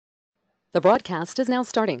The broadcast is now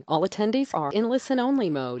starting. All attendees are in listen-only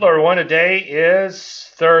mode. Hello, everyone. Today is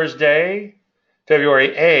Thursday,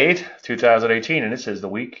 February 8th, 2018, and this is the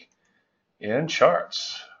Week in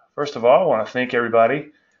Charts. First of all, I want to thank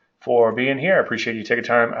everybody for being here. I appreciate you taking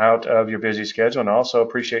time out of your busy schedule, and I also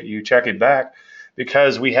appreciate you checking back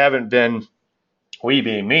because we haven't been, we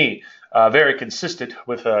being me, very consistent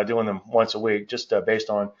with doing them once a week, just based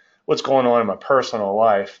on what's going on in my personal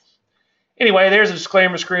life. Anyway, there's a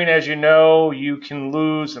disclaimer screen. As you know, you can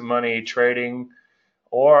lose money trading,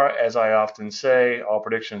 or as I often say, all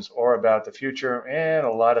predictions are about the future, and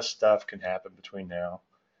a lot of stuff can happen between now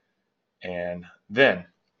and then.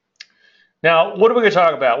 Now, what are we going to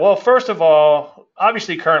talk about? Well, first of all,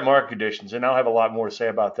 obviously current market conditions, and I'll have a lot more to say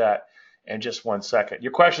about that in just 1 second.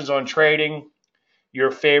 Your questions on trading, your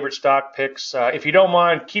favorite stock picks. If you don't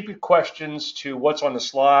mind, keep your questions to what's on the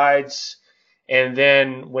slides, and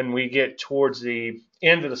then when we get towards the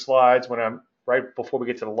end of the slides, when I'm right before we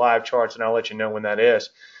get to the live charts, and I'll let you know when that is,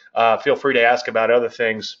 feel free to ask about other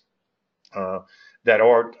things that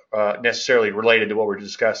aren't necessarily related to what we're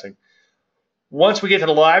discussing. Once we get to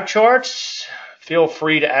the live charts, feel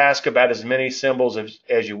free to ask about as many symbols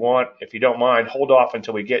as you want. If you don't mind, hold off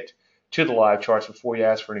until we get to the live charts before you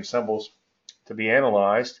ask for any symbols to be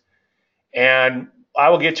analyzed. And I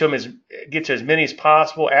will get to as many as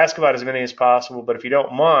possible, ask about as many as possible, but if you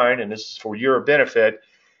don't mind, and this is for your benefit,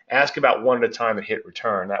 ask about one at a time and hit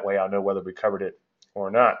return. That way I'll know whether we covered it or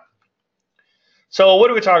not. So what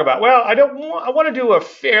do we talk about? Well, I want to do a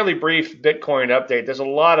fairly brief Bitcoin update. There's a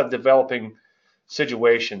lot of developing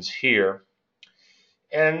situations here.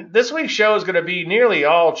 And this week's show is going to be nearly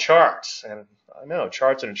all charts. And I know,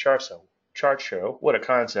 charts and a chart show. What a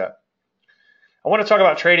concept. I want to talk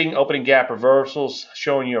about trading opening gap reversals,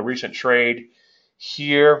 showing you a recent trade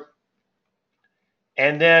here.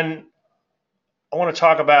 And then I want to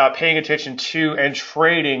talk about paying attention to and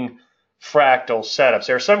trading fractal setups.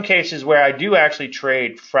 There are some cases where I do actually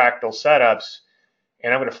trade fractal setups,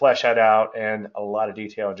 and I'm going to flesh that out in a lot of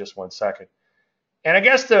detail in just 1 second. And I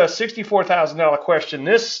guess the $64,000 question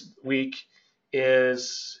this week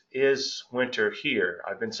is winter here?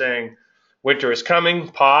 I've been saying winter is coming,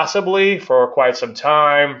 possibly, for quite some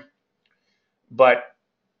time, but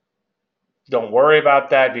don't worry about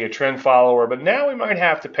that, be a trend follower. But now we might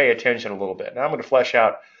have to pay attention a little bit. Now I'm going to flesh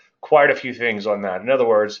out quite a few things on that. In other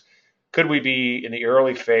words, could we be in the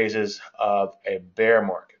early phases of a bear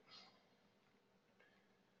market?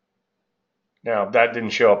 Now, that didn't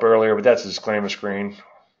show up earlier, but that's the disclaimer screen.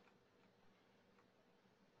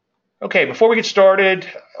 Okay, before we get started,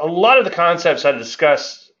 a lot of the concepts I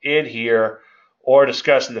discuss in here or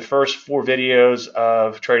discussed in the first 4 videos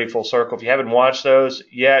of Trading Full Circle. If you haven't watched those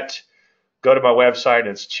yet, go to my website.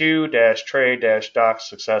 It's 2-trade-docs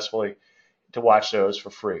successfully to watch those for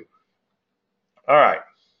free. All right.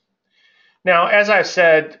 Now, as I've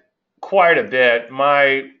said quite a bit,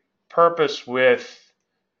 my purpose with,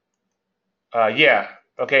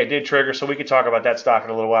 it did trigger, so we could talk about that stock in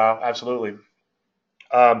a little while. Absolutely.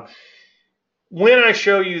 When I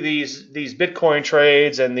show you these Bitcoin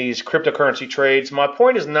trades and these cryptocurrency trades, my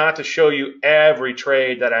point is not to show you every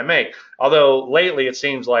trade that I make. Although lately it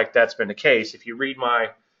seems like that's been the case. If you read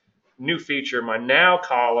my new feature, my Now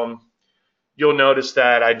column, you'll notice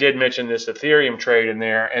that I did mention this Ethereum trade in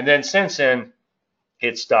there, and then since then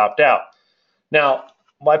it stopped out. Now,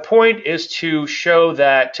 my point is to show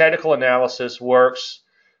that technical analysis works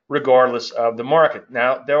regardless of the market.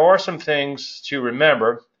 Now, there are some things to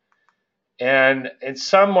remember. And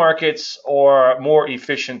some markets are more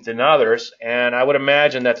efficient than others, and I would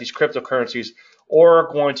imagine that these cryptocurrencies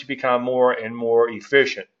are going to become more and more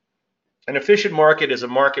efficient. An efficient market is a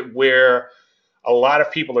market where a lot of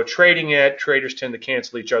people are trading it. Traders tend to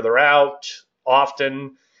cancel each other out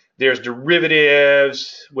often. There's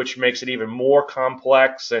derivatives, which makes it even more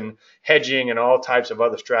complex, and hedging and all types of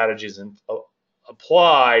other strategies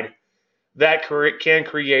applied that can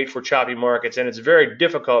create for choppy markets, and it's very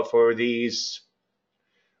difficult for these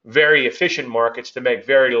very efficient markets to make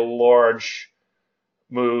very large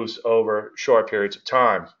moves over short periods of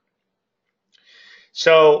time.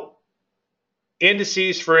 So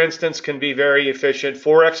indices, for instance, can be very efficient.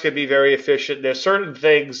 Forex can be very efficient. There's certain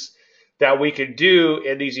things that we could do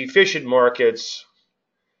in these efficient markets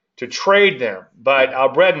to trade them, but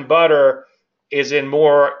our bread and butter is in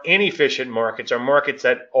more inefficient markets, or markets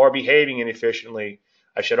that are behaving inefficiently,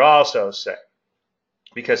 I should also say,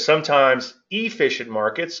 because sometimes efficient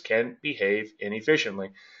markets can behave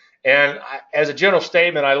inefficiently. And as a general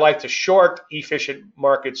statement, I like to short efficient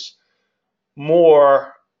markets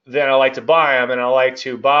more than I like to buy them, and I like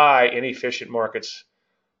to buy inefficient markets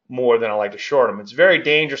more than I like to short them. It's very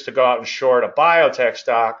dangerous to go out and short a biotech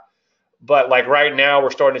stock, but like right now,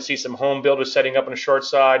 we're starting to see some home builders setting up on the short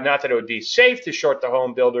side. Not that it would be safe to short the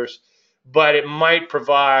home builders, but it might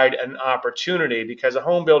provide an opportunity because a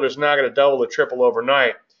home builder is not going to double or triple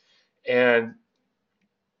overnight and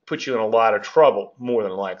put you in a lot of trouble, more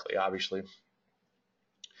than likely, obviously.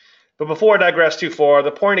 But before I digress too far,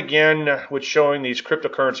 the point again with showing these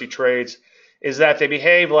cryptocurrency trades is that they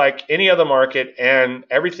behave like any other market, and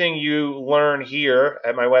everything you learn here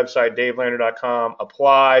at my website, davelandry.com,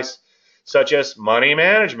 applies, such as money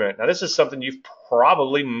management. Now, this is something you've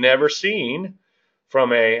probably never seen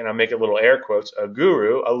from and I'll make it little air quotes, a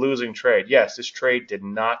guru, a losing trade. Yes, this trade did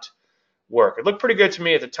not work. It looked pretty good to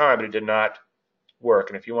me at the time, but it did not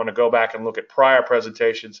work. And if you want to go back and look at prior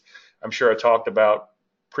presentations, I'm sure I talked about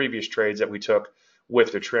previous trades that we took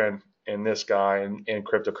with the trend in this guy and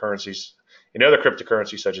cryptocurrencies, in other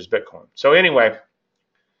cryptocurrencies such as Bitcoin. So anyway,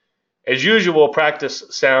 as usual, practice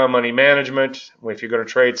sound money management if you're going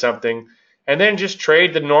to trade something, and then just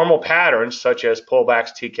trade the normal patterns such as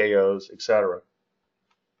pullbacks, TKOs, etc.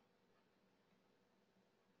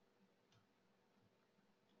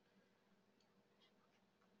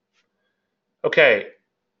 Okay,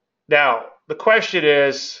 now the question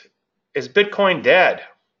is Bitcoin dead?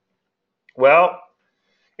 Well,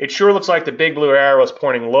 it sure looks like the big blue arrow is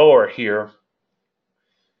pointing lower here.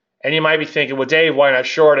 And you might be thinking, well, Dave, why not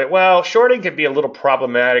short it? Well, shorting can be a little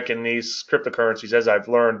problematic in these cryptocurrencies, as I've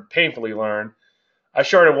learned, painfully learned. I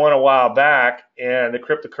shorted one a while back, and the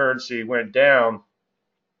cryptocurrency went down,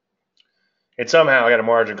 and somehow I got a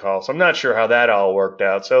margin call. So I'm not sure how that all worked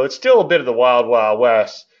out. So it's still a bit of the wild, wild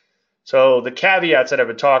west. So the caveats that I've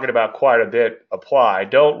been talking about quite a bit apply.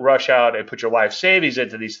 Don't rush out and put your life savings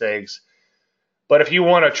into these things. But if you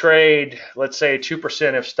want to trade, let's say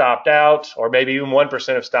 2% have stopped out, or maybe even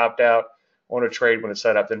 1% have stopped out, want to trade when it's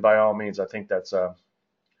set up, then by all means, I think that's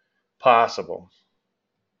possible.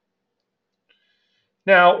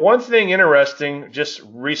 Now, one thing interesting just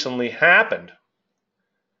recently happened.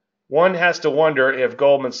 One has to wonder if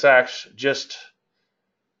Goldman Sachs just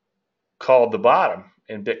called the bottom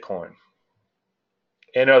in Bitcoin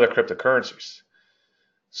and other cryptocurrencies.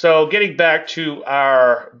 So getting back to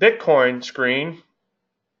our Bitcoin screen,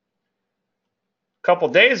 a couple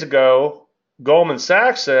days ago, Goldman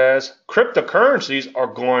Sachs says cryptocurrencies are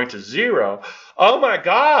going to zero. Oh my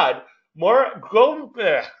God! Let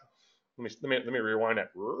me rewind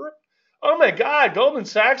that. Oh my God! Goldman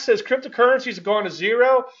Sachs says cryptocurrencies are going to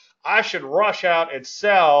zero. I should rush out and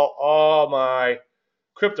sell all my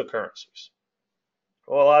cryptocurrencies.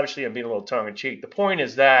 Well, obviously, I'm being a little tongue-in-cheek. The point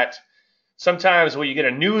is that sometimes when you get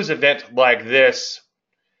a news event like this,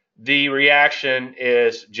 the reaction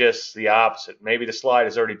is just the opposite. Maybe the slide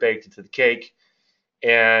is already baked into the cake,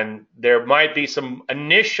 and there might be some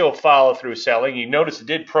initial follow-through selling. You notice it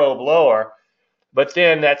did probe lower, but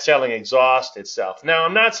then that selling exhausts itself. Now,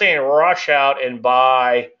 I'm not saying rush out and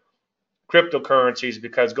buy cryptocurrencies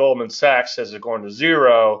because Goldman Sachs says they're going to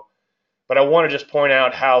zero, but I want to just point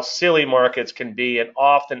out how silly markets can be and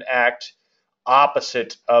often act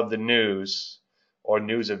opposite of the news or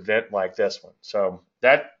news event like this one. So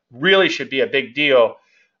that really should be a big deal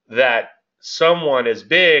that someone as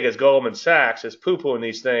big as Goldman Sachs is poo-pooing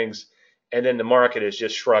these things and then the market is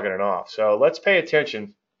just shrugging it off. So let's pay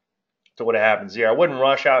attention to what happens here. I wouldn't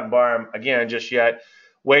rush out and buy them again just yet.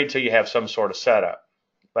 Wait until you have some sort of setup.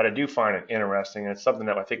 But I do find it interesting, and it's something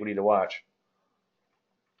that I think we need to watch.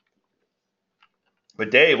 But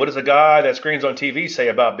Dave, what does a guy that screams on TV say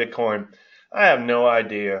about Bitcoin? I have no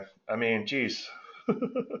idea. I mean, geez. A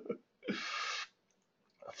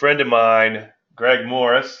friend of mine, Greg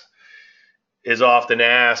Morris, is often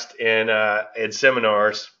asked in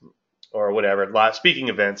seminars or whatever, speaking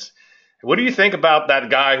events, what do you think about that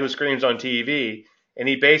guy who screams on TV? And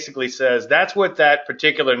he basically says, that's what that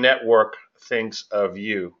particular network thinks of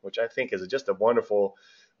you, which I think is just a wonderful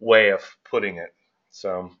way of putting it.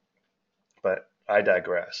 So, but I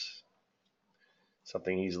digress.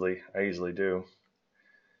 Something I easily do.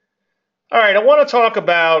 All right, I want to talk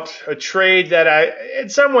about a trade that in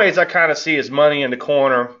some ways I kind of see as money in the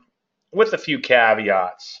corner with a few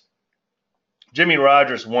caveats. Jimmy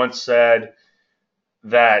Rogers once said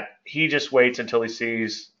that he just waits until he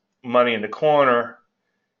sees money in the corner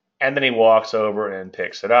and then he walks over and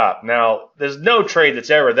picks it up. Now, there's no trade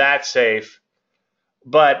that's ever that safe,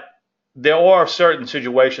 but there are certain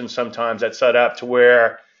situations sometimes that set up to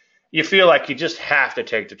where you feel like you just have to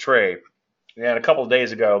take the trade. And a couple of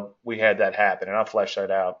days ago, we had that happen, and I'll flesh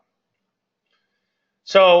that out.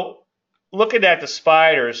 So, looking at the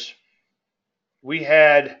spiders, we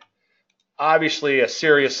had obviously a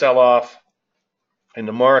serious sell-off in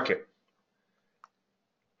the market.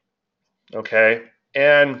 Okay,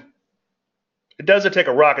 and it doesn't take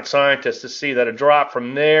a rocket scientist to see that a drop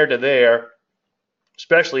from there to there,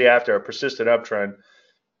 especially after a persistent uptrend,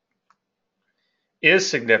 is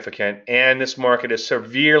significant, and this market is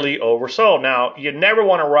severely oversold. Now, you never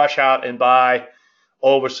want to rush out and buy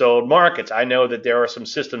oversold markets. I know that there are some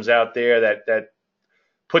systems out there that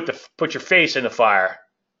put your face in the fire,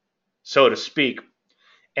 so to speak,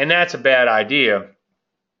 and that's a bad idea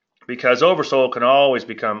because oversold can always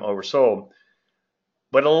become oversold.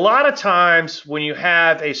 But a lot of times when you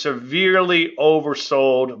have a severely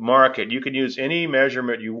oversold market, you can use any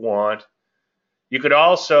measurement you want. You could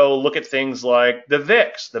also look at things like the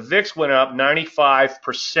VIX. The VIX went up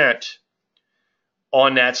 95%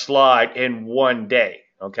 on that slide in one day.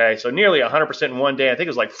 Okay, so nearly 100% in one day. I think it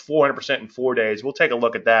was like 400% in 4 days. We'll take a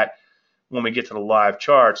look at that when we get to the live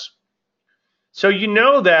charts. So you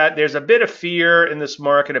know that there's a bit of fear in this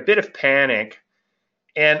market, a bit of panic.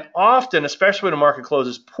 And often, especially when the market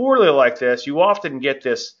closes poorly like this, you often get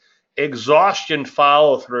this exhaustion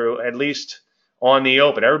follow through, at least on the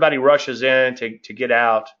open. Everybody rushes in to get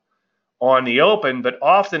out on the open, but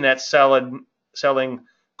often that selling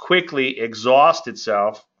quickly exhausts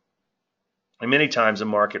itself, and many times the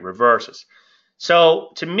market reverses.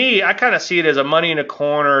 So to me, I kind of see it as a money in a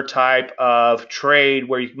corner type of trade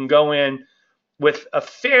where you can go in with a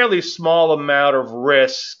fairly small amount of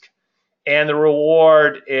risk, and the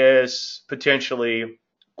reward is potentially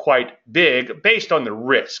quite big based on the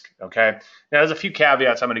risk. Okay. Now, there's a few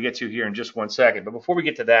caveats I'm going to get to here in just 1 second. But before we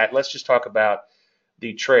get to that, let's just talk about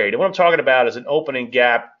the trade. And what I'm talking about is an opening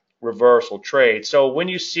gap reversal trade. So when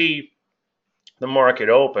you see the market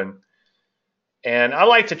open, and I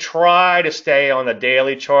like to try to stay on the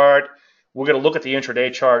daily chart. We're going to look at the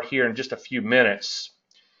intraday chart here in just a few minutes.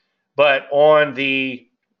 But on the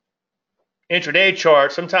intraday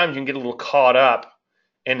chart, sometimes you can get a little caught up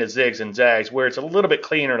in the zigs and zags where it's a little bit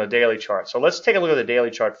cleaner on a daily chart. So let's take a look at the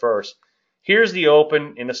daily chart first. Here's the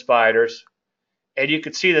open in the spiders, and you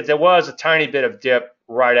can see that there was a tiny bit of dip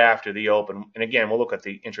right after the open. And again, we'll look at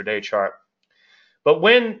the intraday chart. But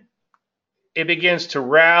when it begins to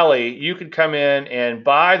rally, you can come in and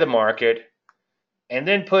buy the market and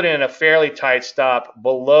then put in a fairly tight stop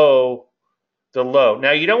below the low.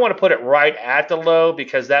 Now, you don't want to put it right at the low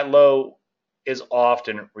because that low is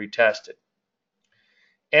often retested.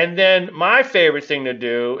 And then my favorite thing to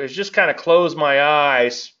do is just kind of close my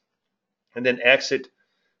eyes and then exit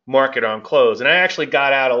market on close. And I actually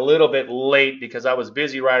got out a little bit late because I was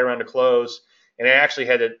busy right around the close, and I actually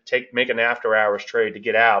had to make an after hours trade to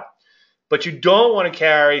get out. But you don't want to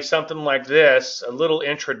carry something like this, a little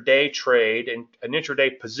intraday trade, and an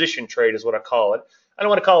intraday position trade is what I call it. I don't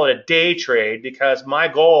want to call it a day trade because my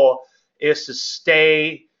goal is to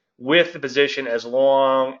stay with the position as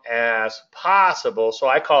long as possible. So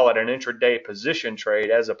I call it an intraday position trade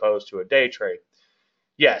as opposed to a day trade.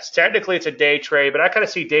 Yes, technically it's a day trade, but I kind of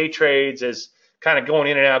see day trades as kind of going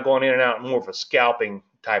in and out, more of a scalping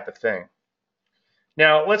type of thing.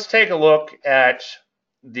 Now let's take a look at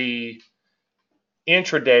the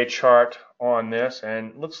intraday chart on this,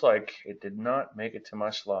 and it looks like it did not make it to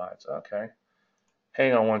my slides. Okay.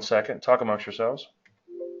 Hang on 1 second. Talk amongst yourselves.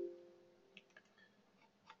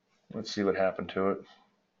 Let's see what happened to it.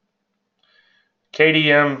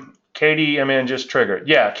 KDMN just triggered.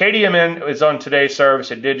 Yeah, KDMN is on today's service.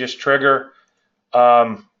 It did just trigger.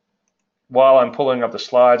 While I'm pulling up the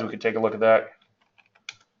slides, we could take a look at that.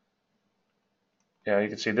 Yeah, you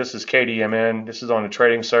can see this is KDMN. This is on the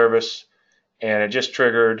trading service, and it just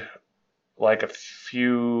triggered like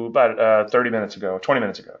about 30 minutes ago, 20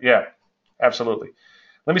 minutes ago. Yeah, absolutely.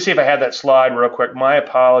 Let me see if I had that slide real quick. My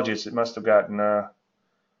apologies. It must have gotten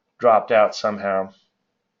dropped out somehow.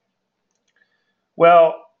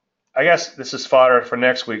 Well, I guess this is fodder for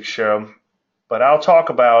next week's show, but I'll talk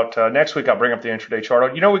about next week. I'll bring up the intraday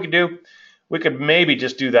chart. You know what we could do? We could maybe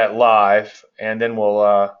just do that live, and then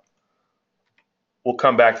we'll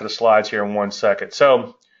come back to the slides here in 1 second.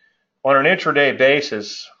 So on an intraday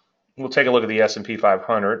basis, we'll take a look at the S&P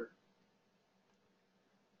 500.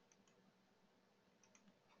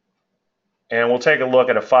 And we'll take a look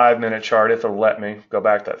at a 5-minute chart if it'll let me go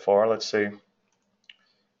back that far. Let's see.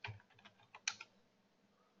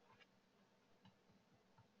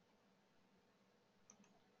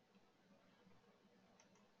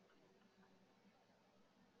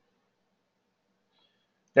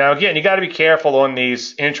 Now, again, you got to be careful on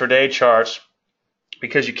these intraday charts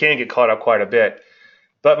because you can get caught up quite a bit.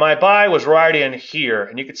 But my buy was right in here,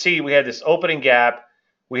 and you can see we had this opening gap.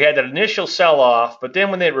 We had that initial sell-off, but then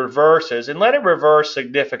when it reverses, and let it reverse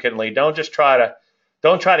significantly, don't just try to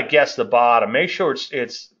Don't try to guess the bottom. Make sure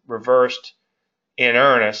it's reversed in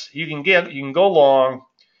earnest. You can go long,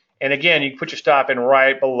 and again, you can put your stop in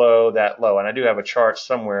right below that low. And I do have a chart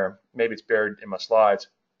somewhere. Maybe it's buried in my slides.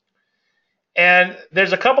 And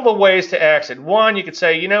there's a couple of ways to exit. One, you could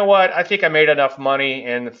say, you know what, I think I made enough money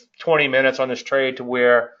in 20 minutes on this trade to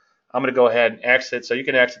where I'm going to go ahead and exit. So you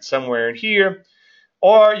can exit somewhere in here.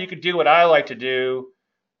 Or you could do what I like to do,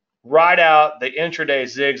 ride out the intraday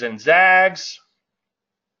zigs and zags.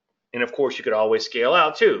 And of course, you could always scale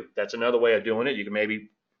out too. That's another way of doing it. You can maybe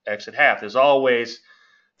exit half. There's always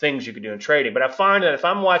things you can do in trading. But I find that if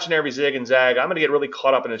I'm watching every zig and zag, I'm going to get really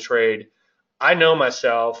caught up in the trade. I know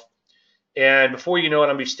myself. And before you know it,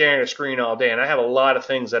 I'm going to be staring at a screen all day. And I have a lot of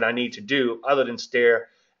things that I need to do other than stare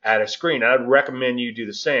at a screen. I'd recommend you do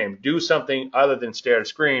the same. Do something other than stare at a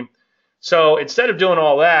screen. So instead of doing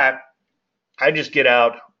all that, I just get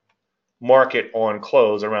out market on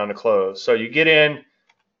close, around the close. So you get in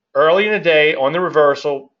early in the day on the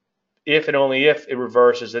reversal, if and only if it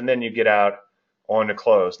reverses, and then you get out on the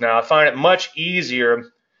close. Now, I find it much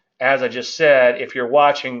easier, as I just said, if you're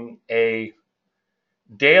watching a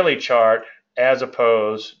daily chart as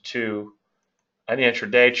opposed to an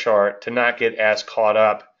intraday chart, to not get as caught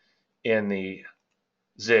up in the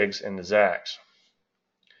zigs and the zags.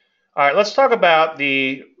 All right, let's talk about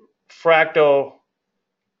the fractal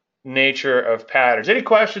nature of patterns. Any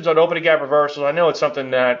questions on opening gap reversals? I know it's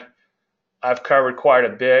something that I've covered quite a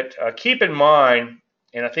bit. Keep in mind,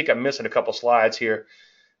 and I think I'm missing a couple slides here,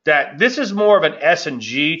 that this is more of an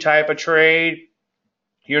S&G type of trade.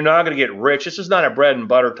 You're not going to get rich. This is not a bread and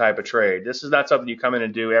butter type of trade. This is not something you come in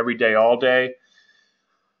and do every day, all day.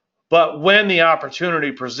 But when the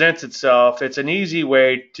opportunity presents itself, it's an easy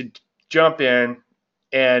way to jump in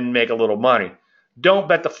and make a little money. Don't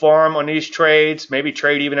bet the farm on these trades. Maybe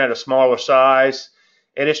trade even at a smaller size.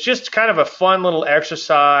 And it's just kind of a fun little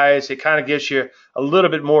exercise. It kind of gives you a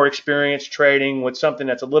little bit more experience trading with something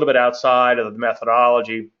that's a little bit outside of the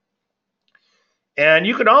methodology. And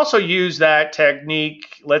you can also use that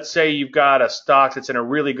technique. Let's say you've got a stock that's in a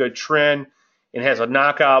really good trend and has a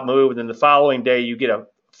knockout move, and then the following day you get a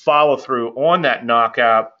follow through on that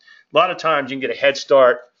knockout. A lot of times you can get a head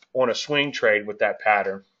start on a swing trade with that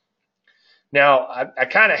pattern. Now, I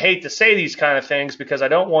kind of hate to say these kind of things because I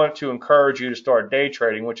don't want to encourage you to start day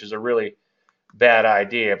trading, which is a really bad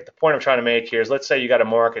idea. But the point I'm trying to make here is, let's say you got a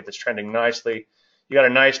market that's trending nicely. You got a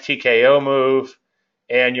nice TKO move,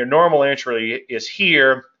 and your normal entry is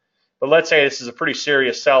here. But let's say this is a pretty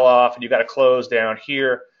serious sell-off, and you got to close down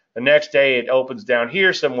here. The next day it opens down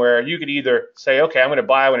here somewhere. You could either say, okay, I'm going to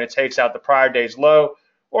buy when it takes out the prior day's low,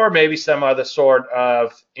 or maybe some other sort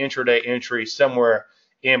of intraday entry somewhere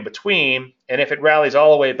in between. And if it rallies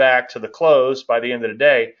all the way back to the close by the end of the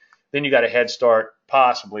day, then you got a head start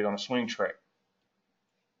possibly on a swing trade.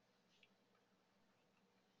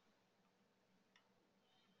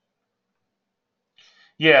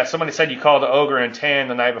 Yeah, somebody said you called the OGRe in 10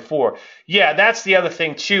 the night before. Yeah, that's the other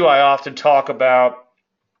thing too I often talk about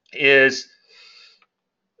is,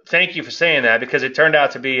 thank you for saying that, because it turned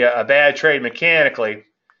out to be a bad trade mechanically.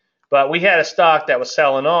 But we had a stock that was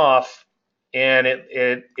selling off, and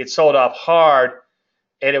it sold off hard,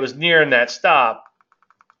 and it was nearing that stop.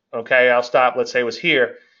 Okay, our stop, let's say, was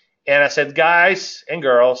here. And I said, guys and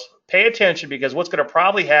girls, pay attention, because what's going to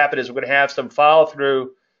probably happen is we're going to have some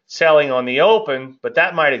follow-through selling on the open, but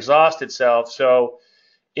that might exhaust itself. So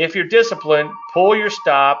if you're disciplined, pull your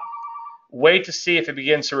stop, wait to see if it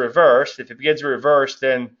begins to reverse. If it begins to reverse,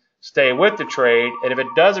 then stay with the trade. And if it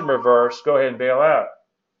doesn't reverse, go ahead and bail out.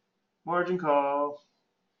 Margin call.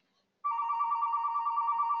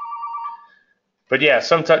 But yeah,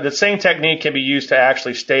 sometimes the same technique can be used to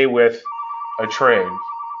actually stay with a trade.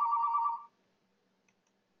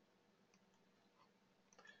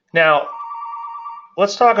 Now,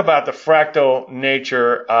 let's talk about the fractal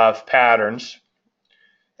nature of patterns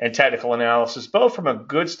and technical analysis, both from a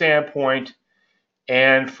good standpoint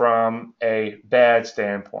and from a bad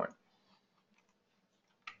standpoint.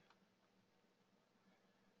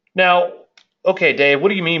 Now, okay, Dave, what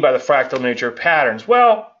do you mean by the fractal nature of patterns?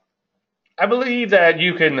 Well, I believe that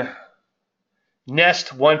you can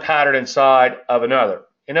nest one pattern inside of another.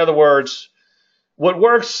 In other words, what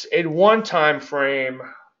works in one time frame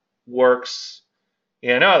works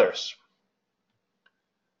in others.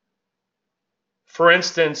 For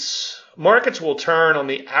instance, markets will turn on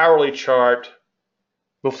the hourly chart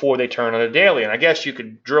before they turn on the daily. And I guess you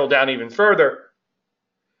could drill down even further,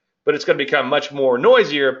 but it's going to become much more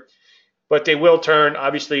noisier. But they will turn,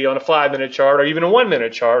 obviously, on a 5-minute chart or even a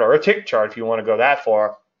 1-minute chart or a tick chart if you want to go that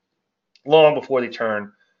far, long before they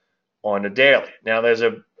turn on the daily. Now, there's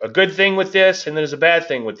a a good thing with this and there's a bad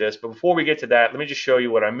thing with this. But before we get to that, let me just show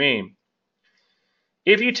you what I mean.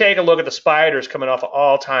 If you take a look at the spiders coming off of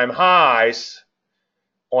all-time highs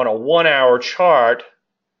on a 1-hour chart,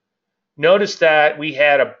 notice that we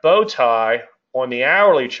had a bow tie on the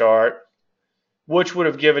hourly chart, which would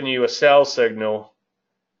have given you a sell signal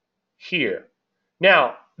here.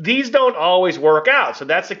 Now, these don't always work out, so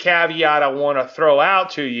that's the caveat I want to throw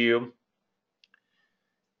out to you,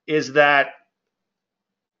 is that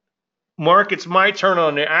markets might turn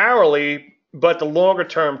on the hourly, but the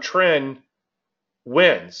longer-term trend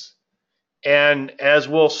wins. And as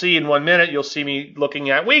we'll see in 1 minute, you'll see me looking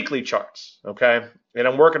at weekly charts, okay? And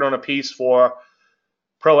I'm working on a piece for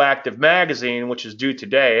Proactive Magazine, which is due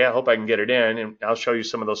today. I hope I can get it in, and I'll show you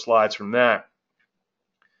some of those slides from that.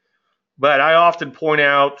 But I often point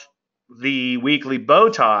out the weekly bow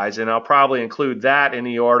ties, and I'll probably include that in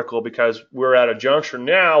the article because we're at a juncture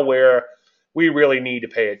now where we really need to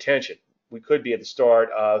pay attention. We could be at the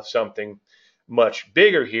start of something much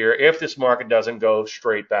bigger here if this market doesn't go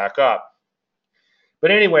straight back up.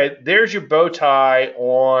 But anyway, there's your bow tie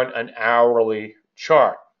on an hourly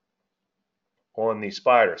chart on these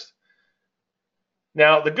spiders.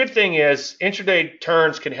 Now, the good thing is intraday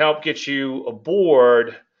turns can help get you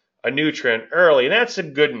aboard a new trend early, and that's the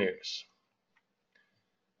good news.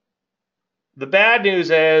 The bad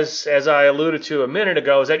news is, as I alluded to a minute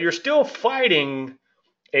ago, is that you're still fighting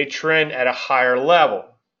a trend at a higher level,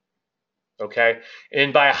 okay?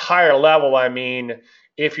 And by a higher level, I mean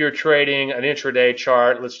if you're trading an intraday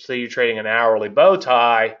chart, let's say you're trading an hourly bow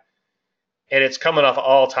tie, and it's coming off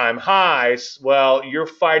all-time highs, well, you're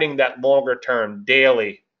fighting that longer-term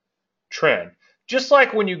daily trend. Just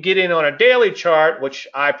like when you get in on a daily chart, which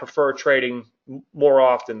I prefer trading more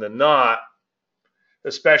often than not,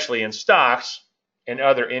 especially in stocks and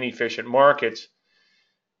other inefficient markets,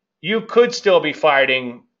 you could still be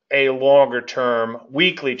fighting a longer-term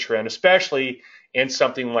weekly trend, especially in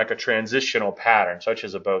something like a transitional pattern, such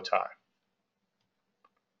as a bow tie.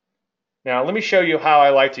 Now, let me show you how I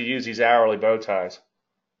like to use these hourly bow ties.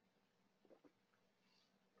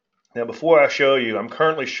 Now, before I show you, I'm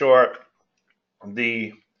currently short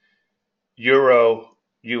the euro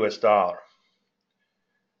US dollar.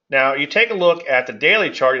 Now, you take a look at the daily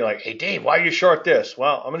chart, you're like, hey, Dave, why are you short this?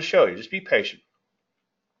 Well, I'm going to show you. Just be patient.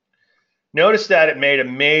 Notice that it made a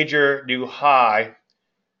major new high,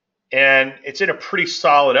 and it's in a pretty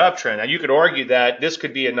solid uptrend. Now, you could argue that this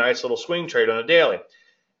could be a nice little swing trade on a daily,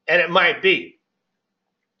 and it might be.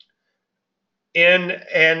 In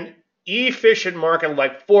an efficient market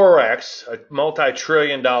like Forex, a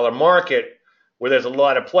multi-trillion-dollar market where there's a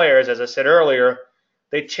lot of players, as I said earlier,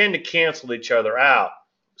 they tend to cancel each other out.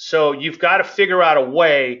 So you've got to figure out a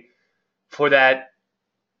way for that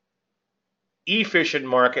efficient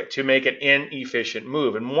market to make an inefficient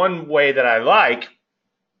move. And one way that I like,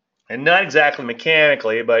 and not exactly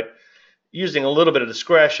mechanically, but using a little bit of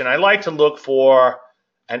discretion, I like to look for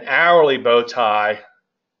an hourly bow tie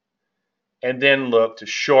and then look to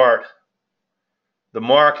short the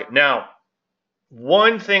market. Now,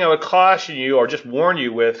 one thing I would caution you or just warn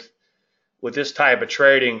you with this type of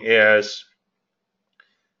trading is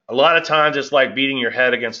a lot of times it's like beating your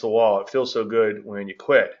head against the wall. It feels so good when you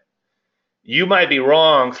quit. You might be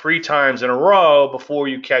wrong 3 times in a row before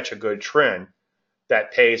you catch a good trend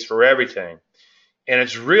that pays for everything. And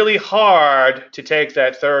it's really hard to take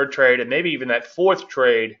that third trade and maybe even that fourth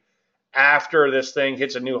trade after this thing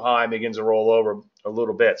hits a new high and begins to roll over a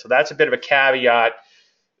little bit. So that's a bit of a caveat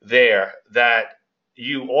there, that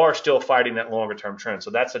you are still fighting that longer term trend. So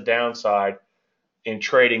that's a downside in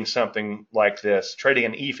trading something like this, trading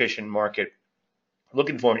an efficient market,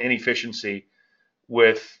 looking for an inefficiency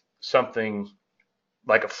with something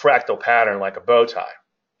like a fractal pattern, like a bow tie.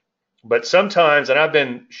 But sometimes, and I've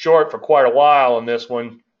been short for quite a while on this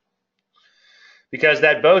one, because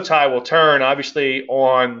that bow tie will turn, obviously,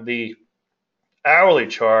 on the hourly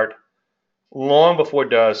chart long before it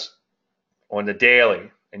does on the daily.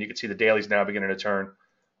 And you can see the daily's now beginning to turn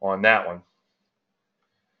on that one.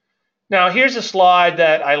 Now, here's a slide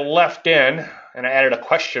that I left in, and I added a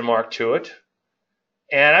question mark to it.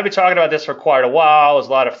 And I've been talking about this for quite a while. There's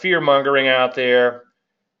a lot of fear-mongering out there.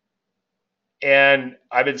 And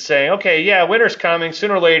I've been saying, okay, yeah, winter's coming.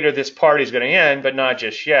 Sooner or later, this party's going to end, but not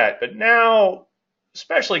just yet. But now,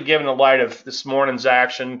 especially given the light of this morning's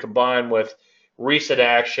action combined with recent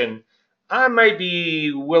action, I might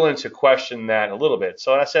be willing to question that a little bit.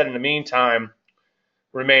 So I said, in the meantime,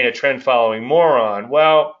 remain a trend-following moron.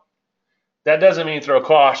 Well, that doesn't mean throw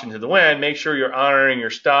caution to the wind. Make sure you're honoring your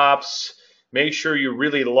stops. Make sure you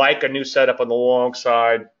really like a new setup on the long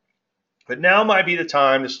side. But now might be the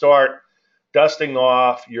time to start dusting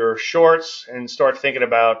off your shorts and start thinking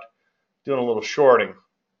about doing a little shorting.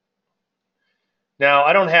 Now,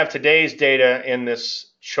 I don't have today's data in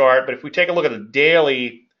this chart, but if we take a look at the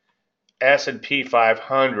daily S&P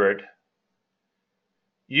 500,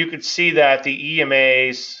 you could see that the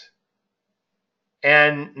EMAs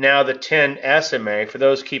and now the 10 SMA, for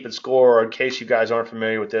those keeping score, or in case you guys aren't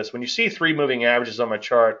familiar with this, when you see three moving averages on my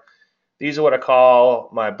chart, these are what I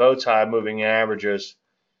call my bow tie moving averages.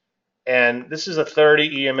 And this is a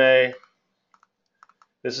 30 EMA.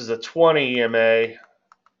 This is a 20 EMA.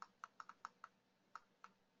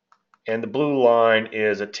 And the blue line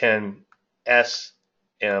is a 10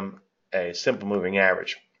 SMA, simple moving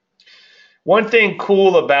average. One thing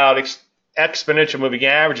cool about exponential moving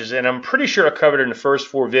averages, and I'm pretty sure I covered it in the first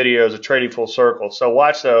 4 videos of Trading Full Circle, so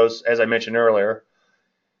watch those, as I mentioned earlier,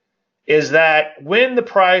 is that when the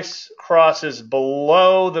price crosses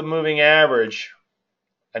below the moving average,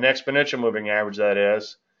 an exponential moving average that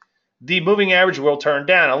is, the moving average will turn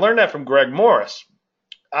down. I learned that from Greg Morris.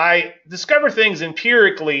 I discover things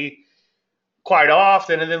empirically quite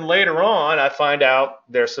often, and then later on I find out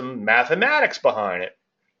there's some mathematics behind it.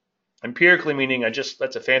 Empirically meaning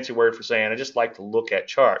that's a fancy word for saying I just like to look at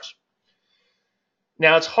charts.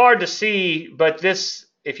 Now it's hard to see, but this,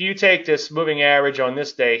 if you take this moving average on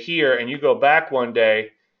this day here and you go back one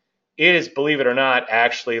day, it is, believe it or not,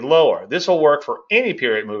 actually lower. This will work for any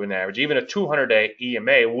period moving average. Even a 200-day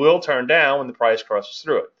EMA will turn down when the price crosses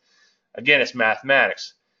through it. Again, it's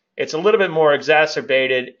mathematics. It's a little bit more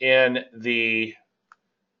exacerbated in the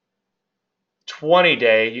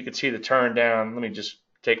 20-day. You can see the turn down. Let me just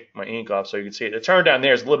take my ink off so you can see it. The turn down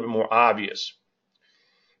there is a little bit more obvious.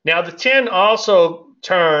 Now the 10 also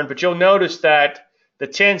turned, but you'll notice that the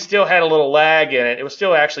 10 still had a little lag in it. It was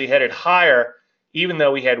still actually headed higher, even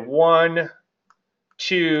though we had 1,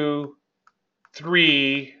 2,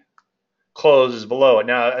 3 closes below it.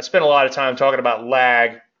 Now I spent a lot of time talking about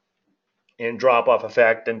lag and drop-off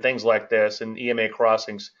effect and things like this and EMA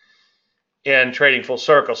crossings in Trading Full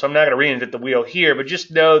Circle. So I'm not going to reinvent the wheel here, but just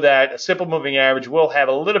know that a simple moving average will have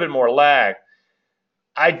a little bit more lag.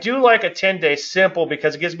 I do like a 10-day simple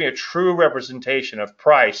because it gives me a true representation of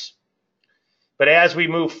price. But as we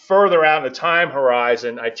move further out in the time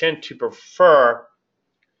horizon, I tend to prefer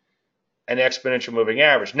an exponential moving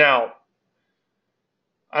average. Now,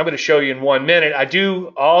 I'm going to show you in 1 minute. I do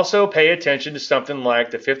also pay attention to something like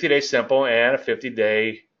the 50-day simple and a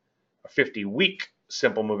 50-day or 50-week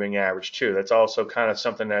simple moving average too. That's also kind of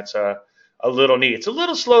something that's a little neat. It's a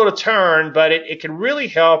little slow to turn, but it can really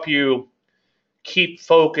help you keep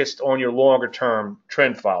focused on your longer term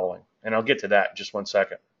trend following. And I'll get to that in just 1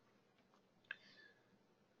 second.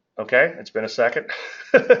 Okay, it's been a second.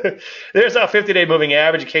 There's our 50-day moving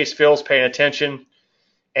average in case Phil's paying attention.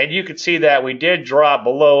 And you can see that we did drop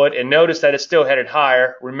below it, and notice that it's still headed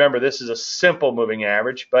higher. Remember, this is a simple moving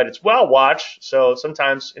average, but it's well watched, so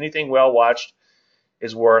sometimes anything well watched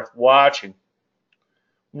is worth watching.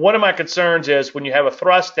 One of my concerns is when you have a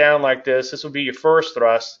thrust down like this would be your first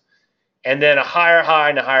thrust, and then a higher high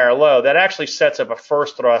and a higher low. That actually sets up a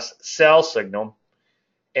first thrust sell signal.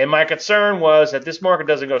 And my concern was that this market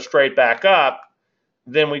doesn't go straight back up,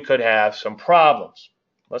 then we could have some problems.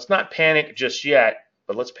 Let's not panic just yet,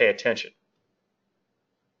 but let's pay attention.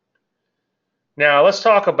 Now let's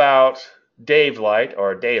talk about daylight.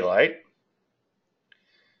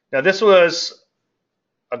 Now this was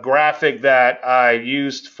a graphic that I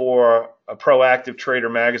used for a Proactive Trader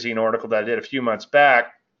magazine article that I did a few months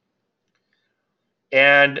back.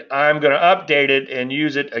 And I'm going to update it and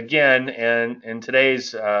use it again in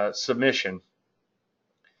today's submission.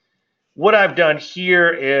 What I've done here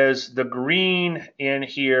is the green in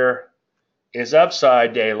here is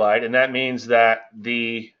upside daylight, and that means that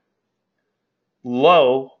the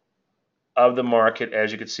low of the market,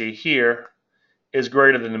 as you can see here, is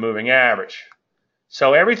greater than the moving average.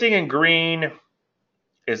 So everything in green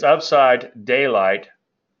is upside daylight,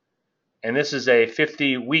 and this is a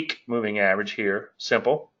 50-week moving average here,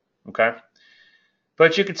 simple, okay?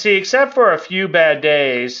 But you can see, except for a few bad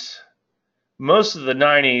days, most of the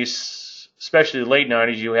 90s, especially the late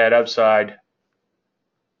 90s, you had upside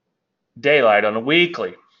daylight on a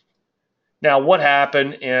weekly. Now, what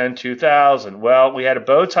happened in 2000? Well, we had a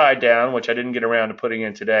bow tie down, which I didn't get around to putting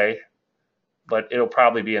in today, but it'll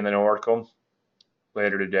probably be in the article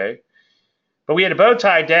later today. But we had a bow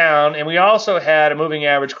tie down, and we also had a moving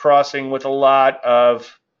average crossing with a lot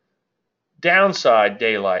of downside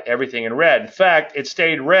daylight, everything in red. In fact, it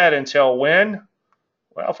stayed red until when?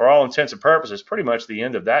 Well, for all intents and purposes, pretty much the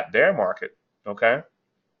end of that bear market, okay?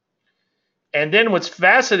 And then what's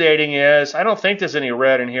fascinating is, I don't think there's any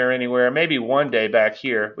red in here anywhere, maybe one day back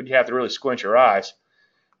here, but you have to really squint your eyes.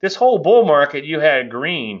 This whole bull market, you had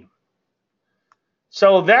green.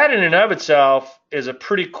 So that in and of itself is a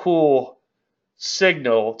pretty cool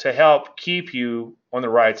signal to help keep you on the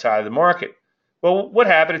right side of the market. Well, what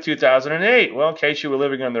happened in 2008? Well, in case you were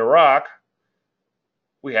living under a rock,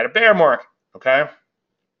 we had a bear market, okay?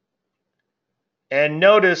 And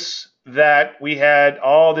notice that we had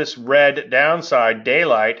all this red downside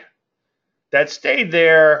daylight that stayed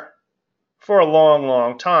there for a long,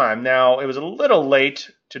 long time. Now, it was a little late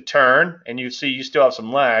to turn, and you see you still have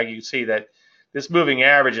some lag. You can see that this moving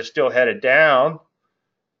average is still headed down.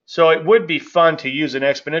 So it would be fun to use an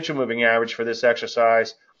exponential moving average for this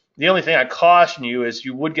exercise. The only thing I caution you is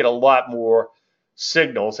you would get a lot more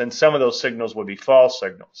signals, and some of those signals would be false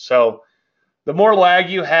signals. So the more lag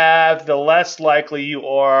you have, the less likely you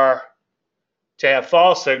are to have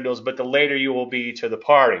false signals, but the later you will be to the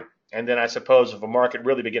party. And then I suppose if a market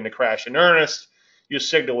really began to crash in earnest, your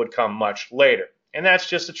signal would come much later. And that's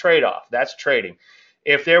just a trade-off. That's trading.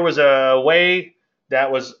 If there was a way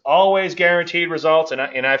that was always guaranteed results, and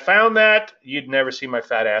I found that, you'd never see my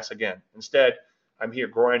fat ass again. Instead, I'm here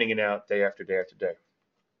grinding it out day after day after day.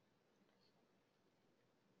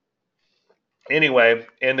 Anyway,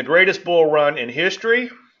 in the greatest bull run in history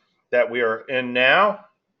that we are in now,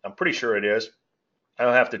 I'm pretty sure it is.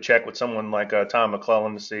 I'll have to check with someone like Tom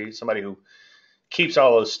McClellan to see, somebody who keeps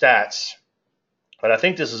all those stats. But I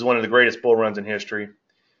think this is one of the greatest bull runs in history.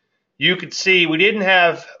 You could see we didn't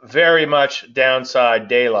have very much downside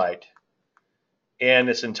daylight in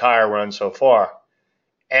this entire run so far.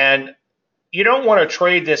 And you don't want to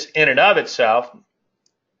trade this in and of itself,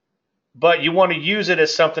 but you want to use it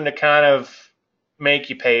as something to kind of make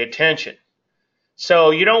you pay attention. So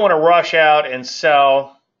you don't want to rush out and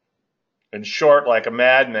sell and short like a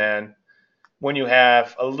madman when you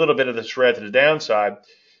have a little bit of this red to the downside.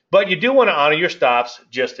 But you do want to honor your stops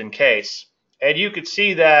just in case. And you could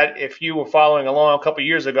see that if you were following along a couple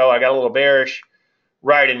years ago, I got a little bearish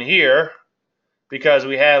right in here because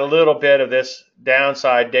we had a little bit of this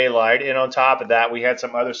downside daylight. And on top of that, we had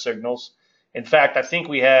some other signals. In fact, I think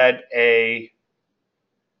we had a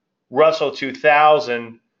Russell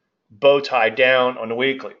 2000 bow tie down on the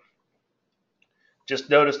weekly. Just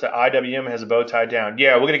notice that IWM has a bow tie down.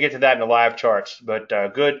 Yeah, we're going to get to that in the live charts, but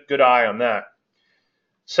good eye on that.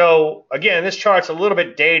 So again, this chart's a little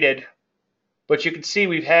bit dated, but you can see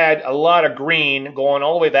we've had a lot of green going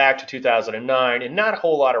all the way back to 2009 and not a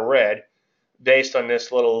whole lot of red based on this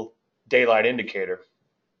little daylight indicator.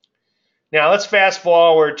 Now let's fast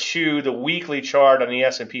forward to the weekly chart on the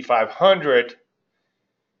S&P 500,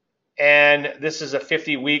 and this is a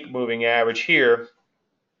 50-week moving average here.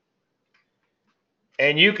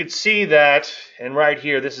 And you could see that, and right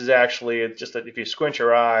here, this is actually just that if you squint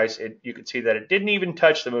your eyes, you could see that it didn't even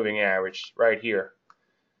touch the moving average right here.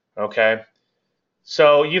 Okay,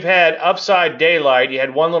 so you've had upside daylight. You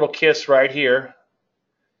had one little kiss right here,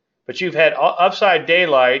 but you've had upside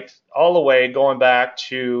daylight all the way going back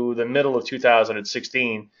to the middle of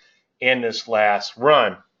 2016 in this last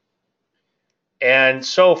run. And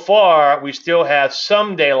so far, we still have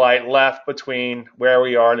some daylight left between where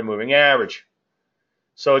we are in the moving average.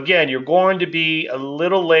 So again, you're going to be a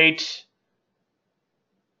little late.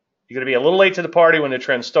 You're going to be a little late to the party when the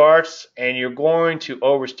trend starts, and you're going to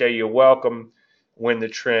overstay your welcome when the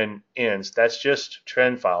trend ends. That's just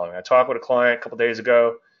trend following. I talked with a client a couple days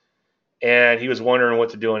ago, and he was wondering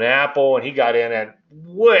what to do in Apple, and he got in at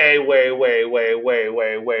way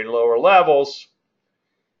lower levels,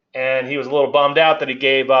 and he was a little bummed out that he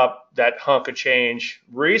gave up that hunk of change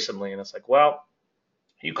recently. And it's like, well,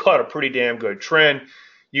 you caught a pretty damn good trend.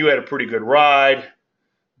 You had a pretty good ride.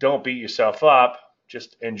 Don't beat yourself up.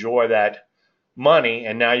 Just enjoy that money.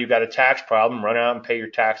 And now you've got a tax problem. Run out and pay your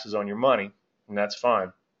taxes on your money, and that's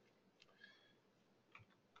fine.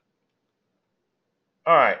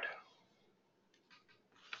 All right.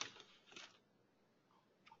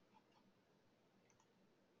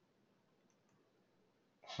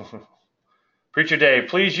 Preacher Dave,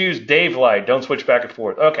 please use Dave Light. Don't switch back and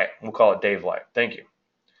forth. Okay, we'll call it Dave Light. Thank you.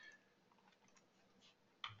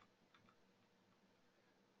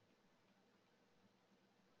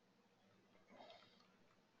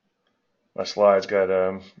 My slides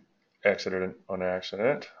got exited on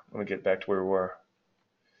accident. Let me get back to where we were.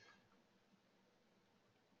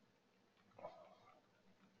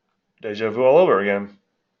 Deja vu all over again.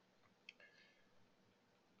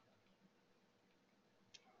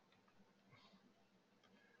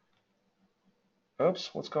 Oops,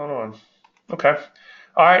 what's going on? Okay.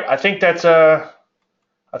 All right, I think that's I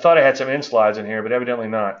thought I had some in slides in here, but evidently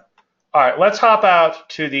not. All right, let's hop out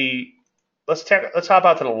to the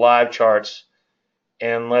live charts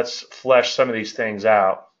and let's flesh some of these things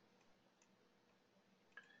out.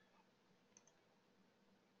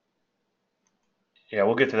 Yeah,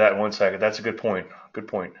 we'll get to that in 1 second. That's a good point. Good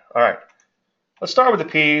point. All right, let's start with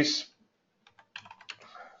the P's.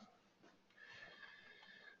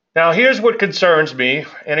 Now, here's what concerns me.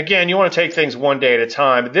 And again, you want to take things one day at a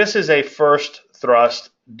time. This is a first thrust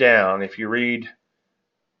down. If you read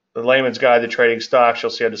the Layman's Guide to Trading Stocks, you'll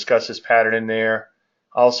see I discuss this pattern in there.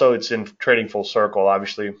 Also, it's in Trading Full Circle,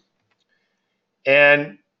 obviously.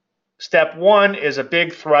 And step one is a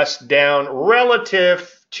big thrust down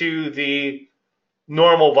relative to the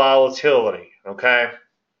normal volatility, okay?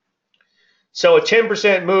 So a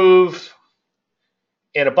 10% move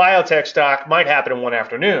in a biotech stock might happen in one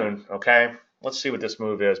afternoon, okay? Let's see what this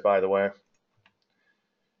move is, by the way.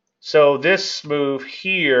 So this move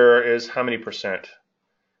here is how many percent?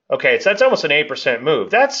 Okay, so that's almost an 8%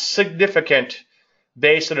 move. That's significant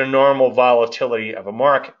based on a normal volatility of a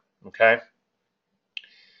market, okay?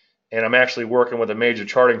 And I'm actually working with a major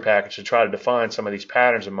charting package to try to define some of these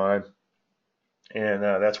patterns of mine. And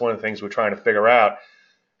that's one of the things we're trying to figure out.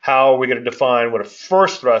 How are we going to define what a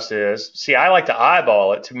first thrust is? See, I like to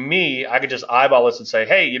eyeball it. To me, I could just eyeball this and say,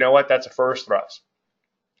 hey, you know what? That's a first thrust.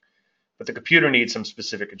 But the computer needs some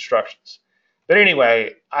specific instructions. But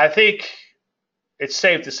anyway, I think it's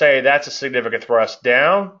safe to say that's a significant thrust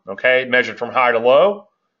down, okay, measured from high to low.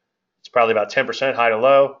 It's probably about 10% high to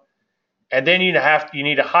low. And then you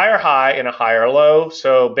need a higher high and a higher low.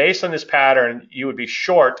 So based on this pattern, you would be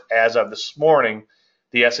short as of this morning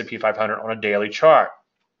the S&P 500 on a daily chart.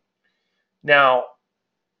 Now,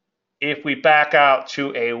 if we back out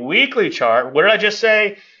to a weekly chart, what did I just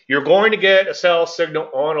say? You're going to get a sell signal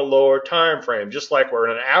on a lower time frame, just like we're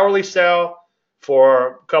in an hourly sell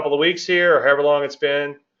for a couple of weeks here or however long it's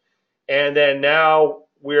been. And then now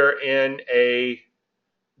we're in a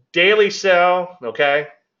daily sell, okay?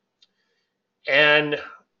 And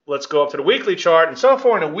let's go up to the weekly chart. And so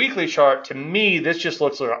far in a weekly chart, to me, this just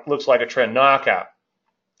looks like a trend knockout.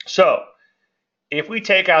 So if we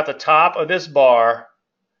take out the top of this bar,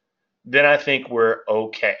 then I think we're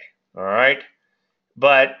okay, all right?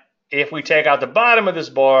 But if we take out the bottom of this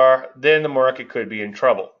bar, then the market could be in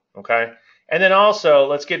trouble, okay? And then also,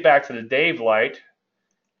 let's get back to the Dave Light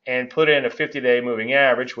and put in a 50-day moving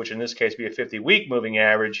average, which in this case be a 50-week moving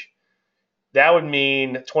average. That would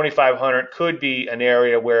mean 2,500 could be an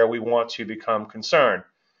area where we want to become concerned.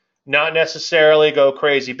 Not necessarily go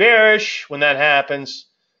crazy bearish when that happens,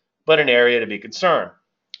 but an area to be concerned.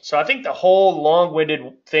 So I think the whole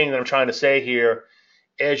long-winded thing that I'm trying to say here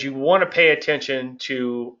is you want to pay attention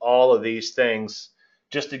to all of these things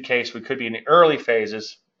just in case we could be in the early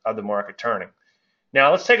phases of the market turning.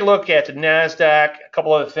 Now let's take a look at the NASDAQ, a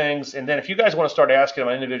couple other things, and then if you guys want to start asking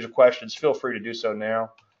my individual questions, feel free to do so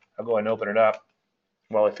now. I'll go ahead and open it up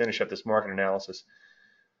while I finish up this market analysis.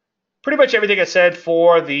 Pretty much everything I said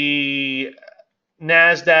for the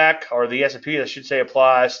NASDAQ, or the S&P, I should say,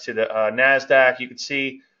 applies to the NASDAQ. You can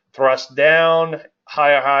see thrust down,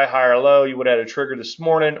 higher high, higher low. You would have had a trigger this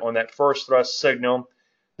morning on that first thrust signal.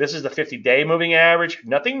 This is the 50-day moving average.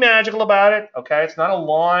 Nothing magical about it, okay? It's not a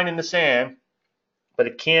line in the sand, but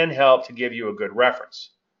it can help to give you a good reference.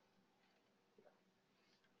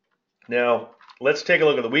 Now, let's take a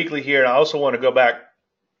look at the weekly here, and I also want to go back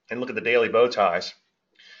and look at the daily bow ties.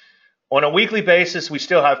 On a weekly basis, we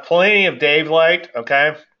still have plenty of Dave Light,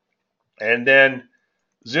 okay? And then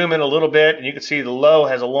zoom in a little bit, and you can see the low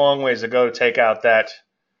has a long ways to go to take out that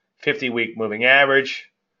 50-week moving average.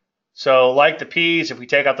 So like the P's, if we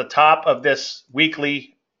take out the top of this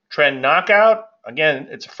weekly trend knockout, again,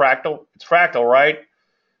 it's a fractal. It's fractal, right?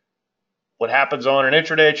 What happens on an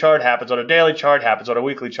intraday chart happens on a daily chart, happens on a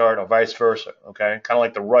weekly chart, or vice versa, okay? Kind of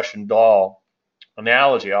like the Russian doll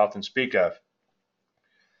analogy I often speak of.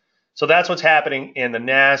 So that's what's happening in the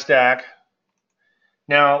NASDAQ.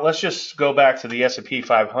 Now, let's just go back to the S&P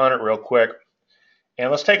 500 real quick, and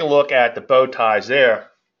let's take a look at the bow ties there.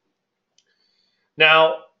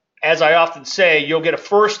 Now, as I often say, you'll get a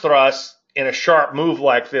first thrust in a sharp move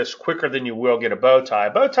like this quicker than you will get a bow tie.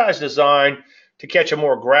 A bow tie is designed to catch a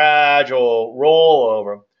more gradual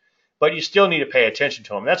rollover, but you still need to pay attention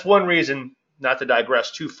to them. That's one reason, not to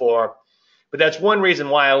digress too far, but that's one reason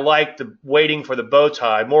why I like the waiting for the bow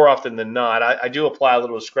tie more often than not. I do apply a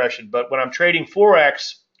little discretion, but when I'm trading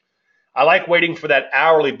Forex, I like waiting for that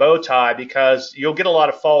hourly bow tie because you'll get a lot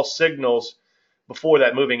of false signals before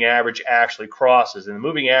that moving average actually crosses. And the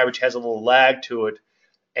moving average has a little lag to it,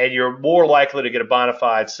 and you're more likely to get a bona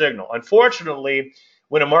fide signal. Unfortunately,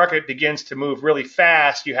 when a market begins to move really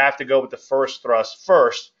fast, you have to go with the first thrust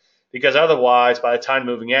first because otherwise, by the time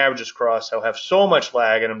moving averages cross, they'll have so much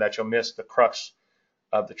lag in them that you'll miss the crux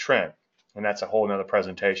of the trend. And that's a whole nother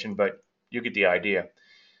presentation, but you get the idea.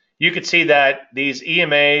 You could see that these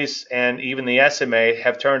EMAs and even the SMA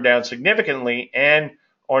have turned down significantly and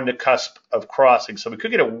on the cusp of crossing. So we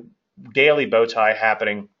could get a daily bow tie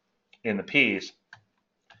happening in the Ps.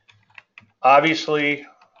 Obviously,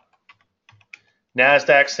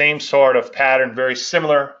 NASDAQ, same sort of pattern, very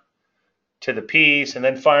similar to the Ps. And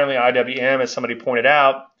then finally, IWM, as somebody pointed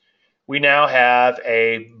out, we now have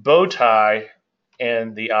a bow tie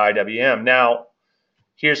in the IWM. Now,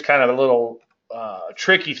 here's kind of a little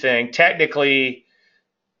tricky thing. Technically,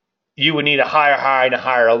 you would need a higher high and a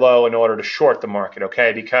higher low in order to short the market,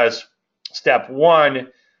 okay? Because step one,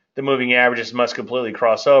 the moving averages must completely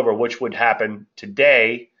cross over, which would happen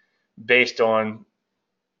today based on,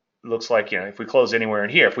 looks like, if we close anywhere in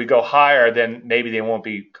here. If we go higher, then maybe they won't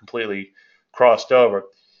be completely crossed over.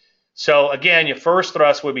 So again, your first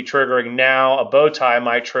thrust would be triggering now. A bow tie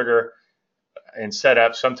might trigger and set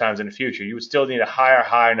up sometimes in the future. You would still need a higher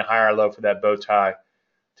high and a higher low for that bow tie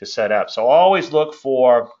to set up. So always look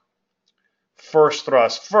for first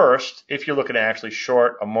thrust first if you're looking to actually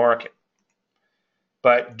short a market.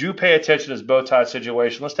 But do pay attention to this bow tie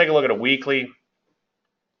situation. Let's take a look at a weekly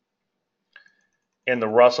in the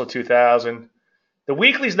Russell 2000. The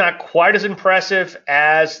weekly is not quite as impressive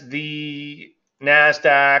as the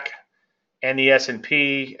NASDAQ and the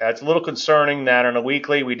S&P. It's a little concerning that on a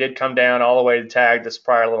weekly we did come down all the way to tag this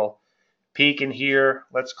prior little peak in here.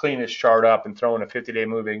 Let's clean this chart up and throw in a 50-day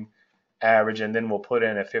moving average, and then we'll put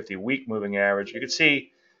in a 50-week moving average. You can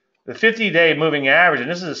see the 50-day moving average, and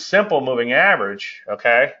this is a simple moving average,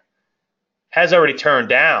 okay, has already turned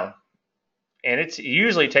down. And it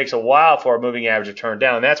usually takes a while for a moving average to turn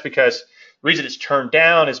down. And that's because the reason it's turned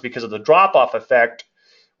down is because of the drop-off effect.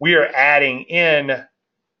 We are adding in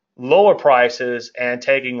lower prices and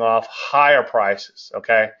taking off higher prices,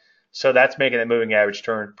 okay? So that's making that moving average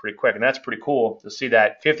turn pretty quick. And that's pretty cool to see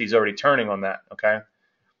that 50 is already turning on that, okay?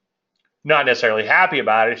 Not necessarily happy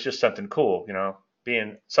about it. It's just something cool,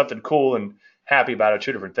 being something cool and happy about it,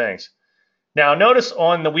 two different things. Now, notice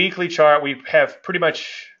on the weekly chart, we have pretty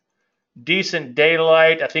much decent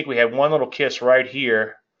daylight. I think we had one little kiss right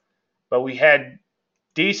here, but we had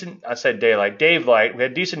decent, I said daylight, Dave light. We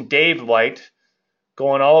had decent Dave light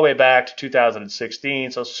going all the way back to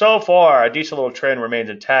 2016. So far, a decent little trend remains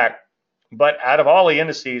intact. But out of all the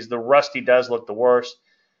indices, the Rusty does look the worst.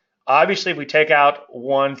 Obviously, if we take out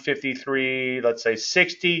 153, let's say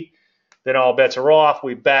 60, then all bets are off.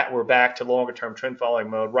 We're back to longer-term trend following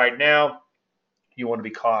mode. Right now, you want to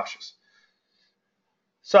be cautious.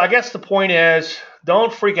 So I guess the point is,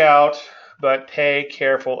 don't freak out, but pay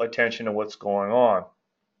careful attention to what's going on,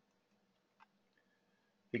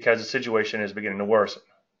 because the situation is beginning to worsen.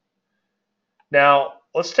 Now,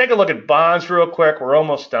 let's take a look at bonds real quick. We're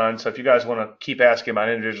almost done, so if you guys want to keep asking about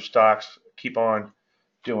individual stocks, keep on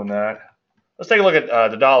doing that. Let's take a look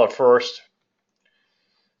at the dollar first.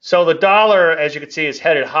 So the dollar, as you can see, is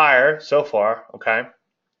headed higher so far, okay?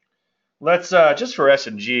 Let's, just for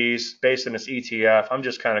S&Gs, based on this ETF, I'm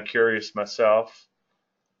just kind of curious myself.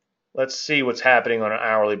 Let's see what's happening on an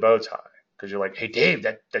hourly bow tie. Because you're like, hey, Dave,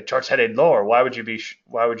 that chart's headed lower. Why would you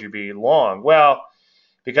be long? Well,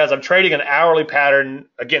 because I'm trading an hourly pattern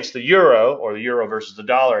against the euro, or the euro versus the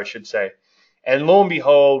dollar, I should say. And lo and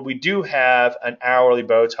behold, we do have an hourly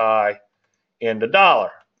bow tie in the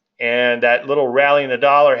dollar. And that little rally in the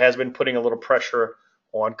dollar has been putting a little pressure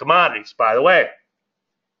on commodities. By the way,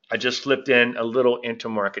 I just slipped in a little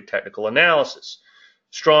intermarket technical analysis.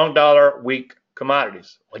 Strong dollar, weak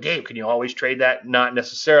commodities. Well, Dave, can you always trade that? Not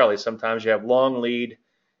necessarily. Sometimes you have long lead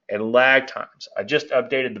and lag times. I just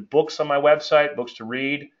updated the books on my website, books to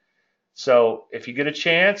read. So if you get a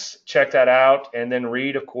chance, check that out. And then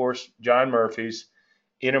read, of course, John Murphy's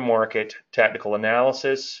Intermarket Technical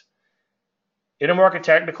Analysis. Intermarket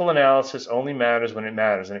Technical Analysis only matters when it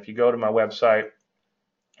matters. And if you go to my website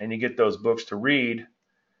and you get those books to read,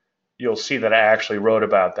 you'll see that I actually wrote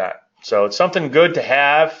about that. So it's something good to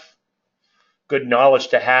have, good knowledge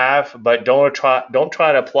to have, but don't try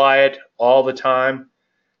to apply it all the time.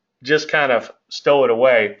 Just kind of stow it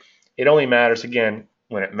away. It only matters, again,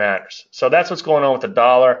 when it matters. So that's what's going on with the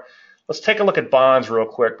dollar. Let's take a look at bonds real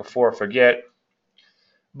quick before I forget.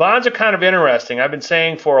 Bonds are kind of interesting. I've been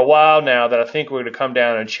saying for a while now that I think we're going to come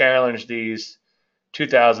down and challenge these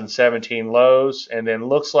 2017 lows, and then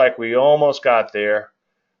looks like we almost got there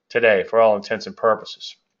today for all intents and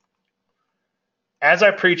purposes. As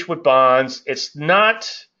I preach with bonds, it's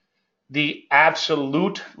not the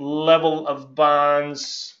absolute level of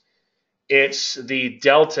bonds. it's the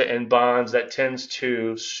delta in bonds that tends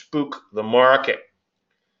to spook the market.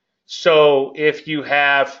 So if you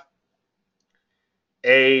have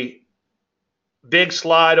a big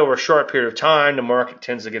slide over a short period of time, the market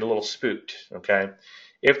tends to get a little spooked. Okay,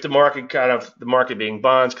 if the market being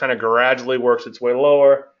bonds kind of gradually works its way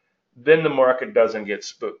lower, then the market doesn't get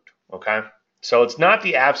spooked. Okay, so it's not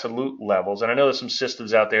the absolute levels, and I know there's some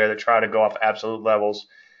systems out there that try to go off absolute levels,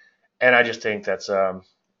 and I just think that's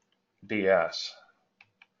BS.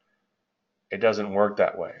 It doesn't work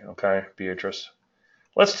that way. Okay, Beatrice.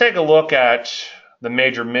 Let's take a look at the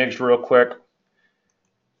major MIGs real quick,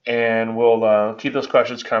 and we'll keep those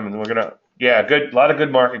questions coming. We're gonna, yeah, good, a lot of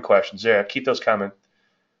good market questions. Yeah, keep those coming.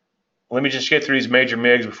 Let me just get through these major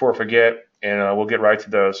MIGs before I forget, and we'll get right to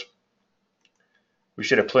those. We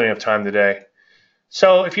should have plenty of time today.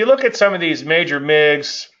 So if you look at some of these major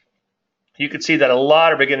MIGs, you can see that a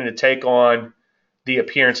lot are beginning to take on the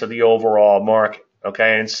appearance of the overall market.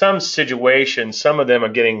 Okay, and in some situations, some of them are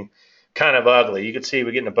getting kind of ugly. You can see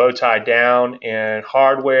we're getting a bow tie down in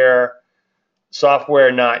hardware,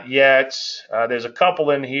 software not yet. There's a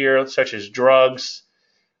couple in here, such as drugs,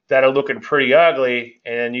 that are looking pretty ugly,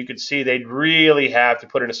 and you can see they'd really have to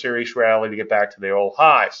put in a serious rally to get back to their old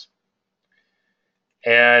highs.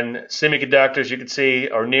 And semiconductors, you can see,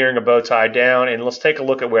 are nearing a bow tie down, and let's take a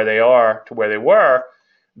look at where they are to where they were.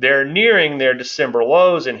 They're nearing their December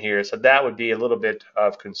lows in here, so that would be a little bit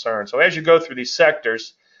of concern. So as you go through these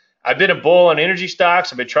sectors, I've been a bull on energy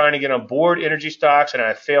stocks. I've been trying to get on board energy stocks, and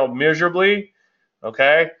I failed miserably.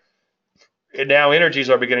 Okay, and now energies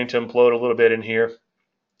are beginning to implode a little bit in here.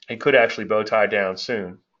 It could actually bow tie down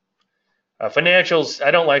soon. Financials, I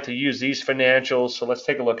don't like to use these financials, so let's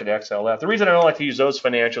take a look at XLF. The reason I don't like to use those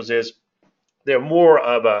financials is they're more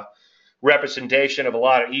of a representation of a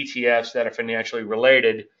lot of ETFs that are financially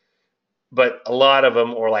related, but a lot of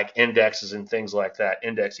them are like indexes and things like that,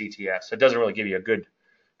 index ETFs. It doesn't really give you a good,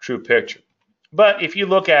 true picture. But if you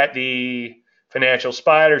look at the financial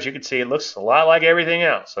spiders, you can see it looks a lot like everything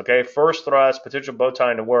else. Okay, first thrust, potential bow tie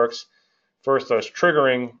in the works, first thrust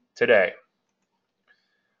triggering today.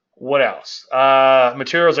 What else?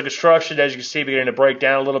 Materials and construction, as you can see, beginning to break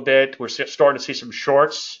down a little bit. We're starting to see some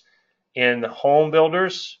shorts in home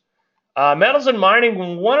builders. Metals and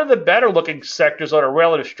mining, one of the better looking sectors on a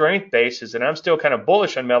relative strength basis, and I'm still kind of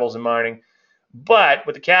bullish on metals and mining, but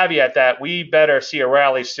with the caveat that we better see a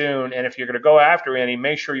rally soon, and if you're going to go after any,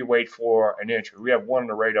 make sure you wait for an entry. We have one on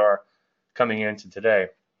the radar coming into today.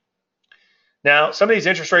 Now, some of these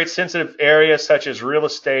interest rate sensitive areas such as real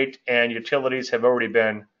estate and utilities have already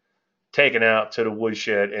been taken out to the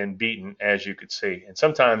woodshed and beaten, as you could see. And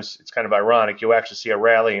sometimes it's kind of ironic. You'll actually see a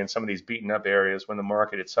rally in some of these beaten up areas when the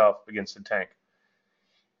market itself begins to tank.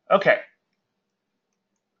 Okay.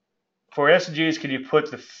 For S&Gs, could you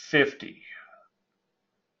put the 50?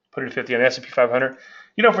 Put it at 50 on S&P 500.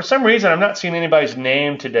 You know, for some reason, I'm not seeing anybody's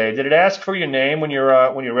name today. Did it ask for your name when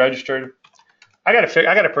you're registered? I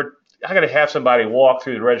gotta have somebody walk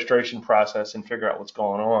through the registration process and figure out what's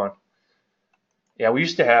going on. Yeah, we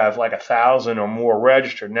used to have like 1,000 or more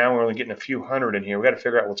registered. Now we're only getting a few hundred in here. We got to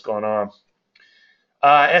figure out what's going on.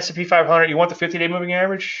 S&P 500. You want the 50-day moving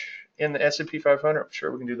average in the S&P 500? I'm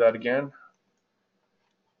sure we can do that again.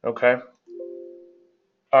 Okay.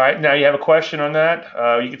 All right. Now you have a question on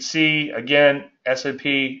that. You can see again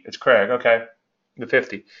S&P. It's Craig. Okay. The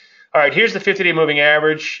 50. All right. Here's the 50-day moving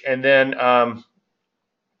average, and then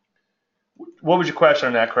what was your question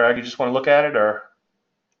on that, Craig? You just want to look at it, or?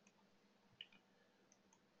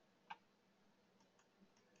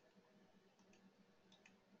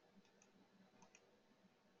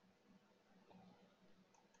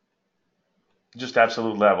 Just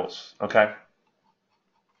absolute levels, okay?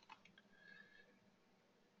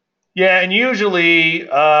 Yeah, and usually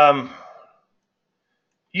a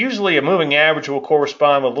moving average will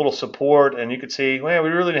correspond with a little support, and you can see, well, we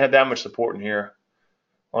really didn't have that much support in here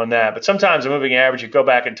on that. But sometimes a moving average, you go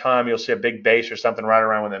back in time, you'll see a big base or something right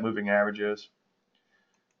around when that moving average is.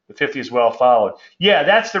 The 50 is well followed. Yeah,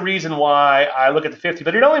 that's the reason why I look at the 50,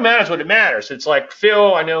 but it only matters what it matters. It's like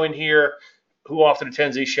Phil, I know in here, who often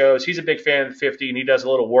attends these shows, he's a big fan of the 50, and he does a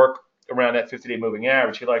little work around that 50-day moving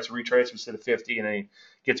average. He likes to retrace instead of 50, and then he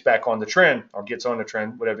gets back on the trend, or gets on the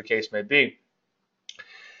trend, whatever the case may be.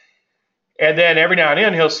 And then every now and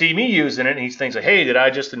then he'll see me using it, and he thinks, like, hey, did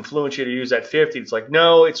I just influence you to use that 50? It's like,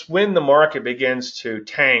 no, it's when the market begins to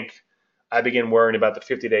tank, I begin worrying about the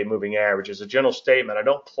 50-day moving average. As a general statement, I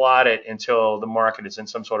don't plot it until the market is in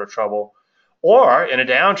some sort of trouble. Or in a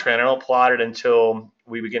downtrend, I don't plot it until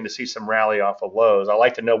we begin to see some rally off of lows. I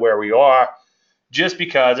like to know where we are just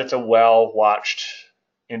because it's a well-watched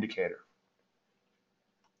indicator.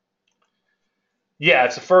 Yeah,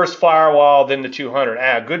 it's the first firewall, then the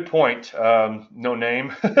 200. Good point. No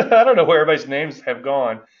name. I don't know where everybody's names have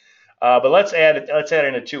gone. But let's add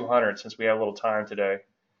in a 200 since we have a little time today,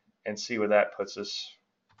 and see where that puts us.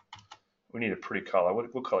 We need a pretty color.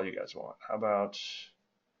 What color you guys want? How about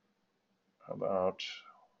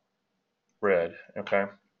red? Okay.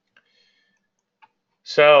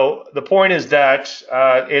 So the point is that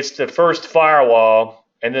it's the first firewall,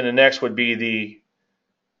 and then the next would be the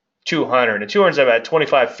 200. The 200 is about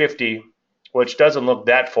 2550, which doesn't look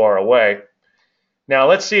that far away. Now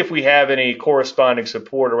let's see if we have any corresponding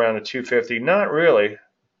support around the 250. Not really.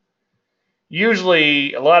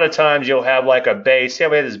 Usually, a lot of times you'll have like a base. See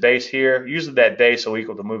how we have this base here? Usually that base will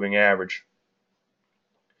equal the moving average.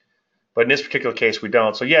 But in this particular case, we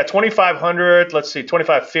don't. So yeah, 2500, let's see,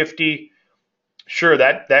 2550. Sure,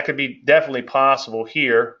 that could be definitely possible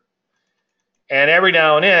here. And every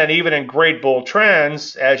now and then, even in great bull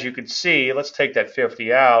trends, as you can see, let's take that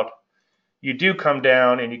 50 out, you do come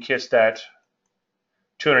down and you kiss that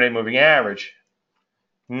 200-day moving average.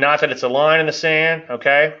 Not that it's a line in the sand,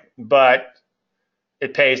 okay, but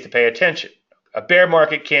it pays to pay attention. A bear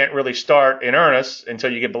market can't really start in earnest until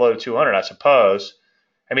you get below 200, I suppose.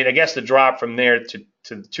 I mean, I guess the drop from there to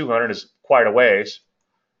the 200 is quite a ways.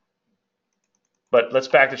 But let's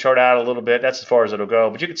back the chart out a little bit. That's as far as it'll go.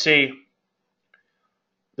 But you can see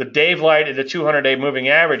the Dave Light, the 200-day moving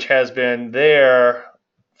average, has been there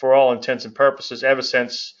for all intents and purposes ever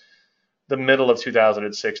since the middle of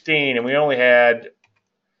 2016. And we only had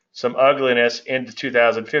some ugliness into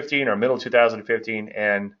 2015 or middle of 2015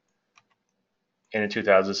 and into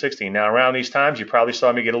 2016. Now, around these times, you probably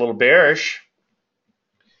saw me get a little bearish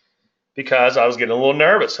because I was getting a little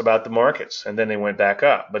nervous about the markets, and then they went back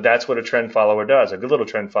up. But that's what a trend follower does, a good little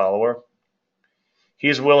trend follower.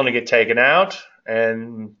 He's willing to get taken out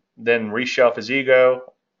and then reshelf his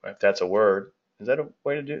ego, if that's a word. Is that a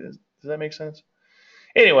way to do this? Does that make sense?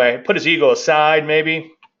 Anyway, put his ego aside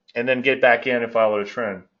maybe, and then get back in and follow the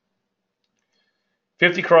trend.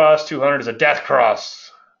 50 cross, 200 is a death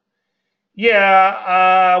cross.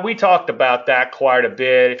 Yeah, we talked about that quite a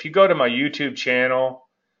bit. If you go to my YouTube channel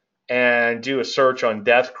and do a search on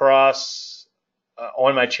death cross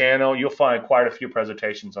on my channel, you'll find quite a few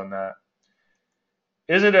presentations on that.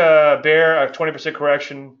 Is it a bear, a 20%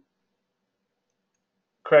 correction?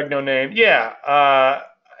 Craig, no name. Yeah,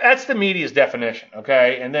 that's the media's definition,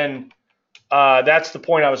 okay? And then that's the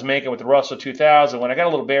point I was making with the Russell 2000. When I got a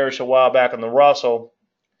little bearish a while back on the Russell,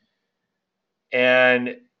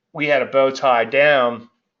 and we had a bow tie down,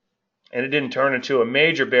 and it didn't turn into a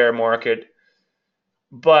major bear market,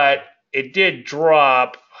 but it did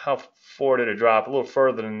drop. How far did it drop? A little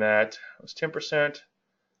further than that. It was 10%.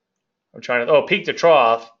 I'm trying to, peak to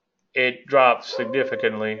trough, it dropped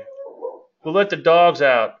significantly. We'll let the dogs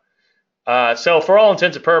out. So for all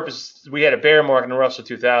intents and purposes, we had a bear market in the Russell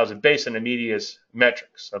 2000 based on the media's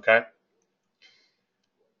metrics, okay?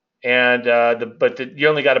 And you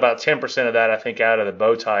only got about 10% of that, I think, out of the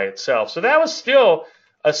bow tie itself. So that was still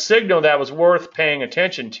a signal that was worth paying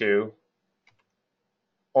attention to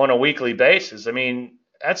on a weekly basis. I mean,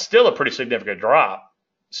 that's still a pretty significant drop.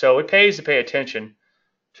 So it pays to pay attention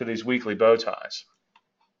to these weekly bow ties.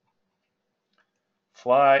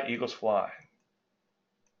 Fly equals fly.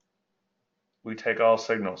 We take all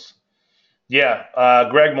signals. Yeah,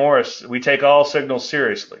 Greg Morris, we take all signals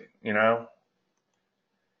seriously, you know.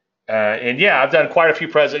 And yeah, I've done quite a few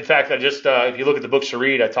presentations. In fact, I just, if you look at the books to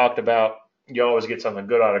read, I talked about you always get something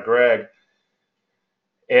good out of Greg.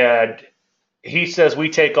 And he says we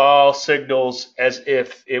take all signals as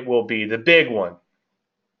if it will be the big one.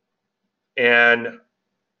 And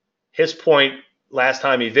his point last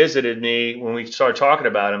time he visited me, when we started talking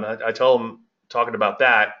about him, I told him, talking about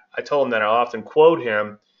that, I told him that I often quote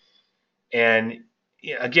him. And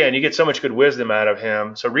again, you get so much good wisdom out of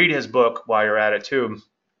him. So read his book while you're at it too,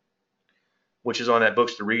 which is on that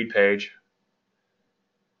books to read page.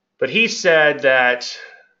 But he said that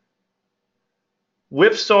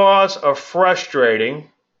whipsaws are frustrating,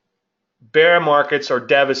 bear markets are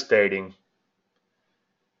devastating.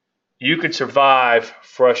 You could survive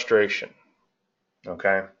frustration,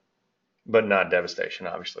 okay? But not devastation,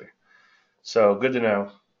 obviously. So good to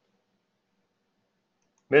know.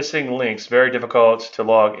 Missing links, very difficult to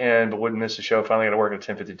log in, but wouldn't miss the show. Finally got to work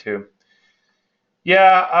at 10:52.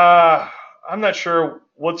 Yeah, I'm not sure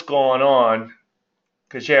what's going on,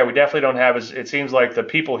 because yeah, we definitely don't have it seems like the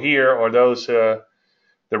people here are those the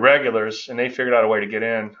regulars, and they figured out a way to get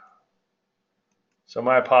in. So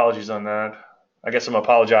my apologies on that. I guess I'm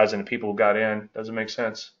apologizing to people who got in. Doesn't make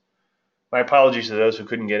sense. My apologies to those who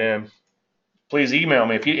couldn't get in. Please email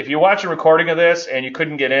me if you're watching a recording of this and you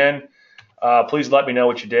couldn't get in. Please let me know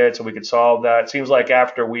what you did so we could solve that. It seems like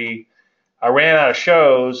after I ran out of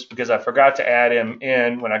shows because I forgot to add him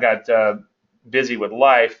in when I got busy with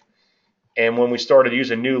life. And when we started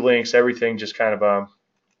using new links, everything just kind of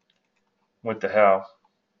went to hell.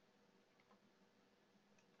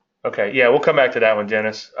 Okay, yeah, we'll come back to that one,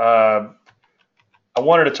 Dennis. I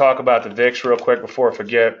wanted to talk about the VIX real quick before I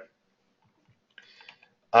forget.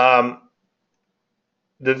 The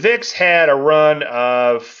VIX had a run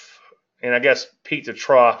of, and I guess peak to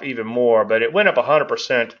trough even more, but it went up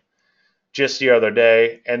 100% just the other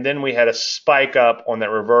day, and then we had a spike up on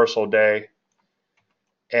that reversal day.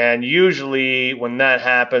 And usually when that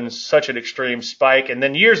happens, such an extreme spike, and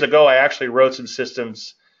then years ago I actually wrote some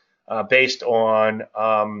systems based on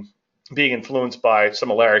being influenced by some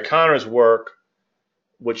of Larry Connor's work,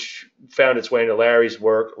 which found its way into Larry's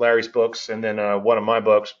books, and then one of my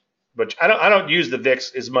books. But I don't use the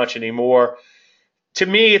VIX as much anymore. To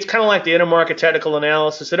me, it's kind of like the intermarket technical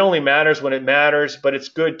analysis. It only matters when it matters, but it's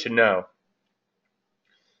good to know.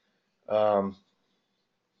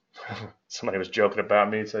 Somebody was joking about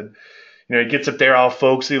me. He said, he gets up there all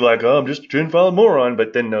folksy, like, oh, I'm just a tin-followed moron,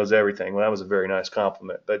 but then knows everything. Well, that was a very nice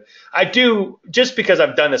compliment. But I do, just because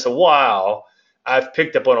I've done this a while, I've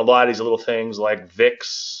picked up on a lot of these little things like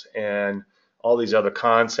VIX and all these other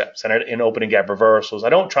concepts and in opening gap reversals. I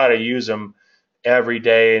don't try to use them every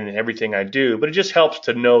day in everything I do, but it just helps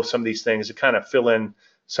to know some of these things to kind of fill in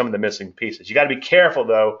some of the missing pieces. You got to be careful,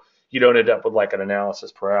 though, you don't end up with like an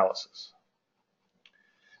analysis paralysis.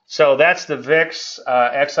 So that's the VIX,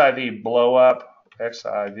 XIV blow up,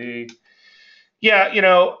 XIV.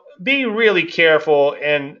 Yeah, be really careful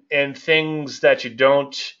in things that you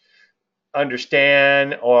don't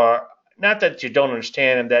understand, or not that you don't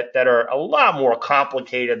understand them, that are a lot more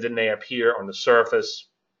complicated than they appear on the surface.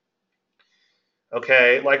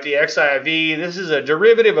 Okay, like the XIV, this is a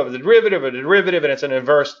derivative of the derivative of the derivative, and it's an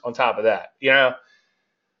inverse on top of that. A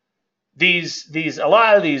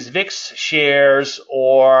lot of these VIX shares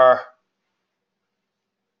are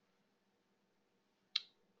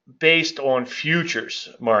based on futures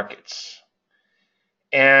markets.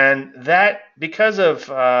 And that, because of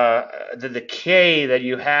the decay that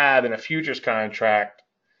you have in a futures contract,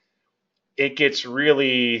 it gets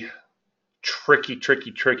really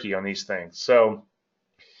tricky on these things. So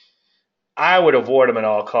I would avoid them at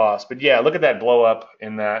all costs. But yeah, look at that blow up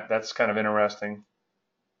in that. That's kind of interesting.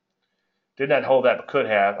 Did not hold that, but could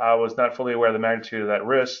have. I was not fully aware of the magnitude of that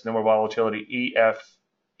risk. No more volatility,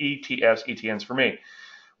 ETFs, ETNs for me.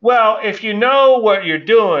 Well, if you know what you're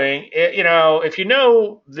doing, if you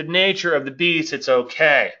know the nature of the beast, it's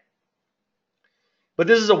okay. But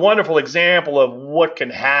this is a wonderful example of what can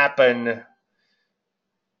happen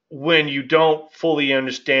when you don't fully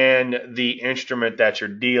understand the instrument that you're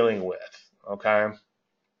dealing with, okay?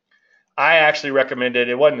 I actually recommended,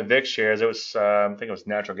 it wasn't the VIX shares, it was, I think it was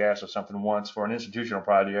natural gas or something once for an institutional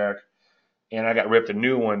project, and I got ripped a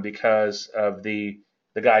new one because of the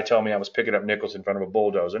guy told me I was picking up nickels in front of a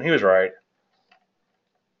bulldozer, and he was right.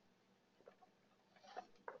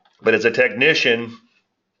 But as a technician,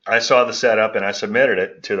 I saw the setup and I submitted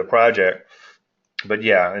it to the project. But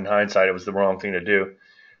yeah, in hindsight, it was the wrong thing to do.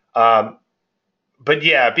 But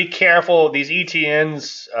yeah, be careful. These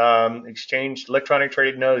ETNs, exchange, electronic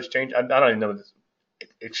traded note, exchange, I don't even know this.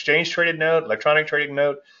 Exchange traded note, electronic trading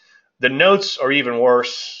note. The notes are even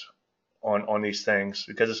worse on these things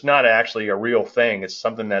because it's not actually a real thing. It's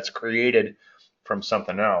something that's created from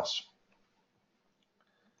something else.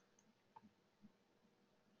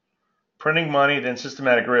 Printing money, then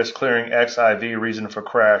systematic risk, clearing XIV, reason for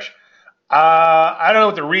crash. I don't know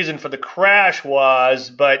what the reason for the crash was,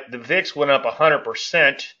 but the VIX went up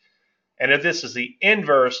 100%. And if this is the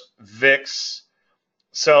inverse VIX,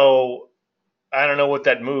 so I don't know what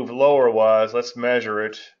that move lower was. Let's measure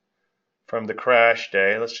it from the crash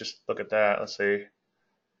day. Let's just look at that. Let's see.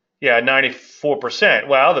 Yeah, 94%.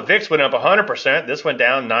 Well, the VIX went up 100%. This went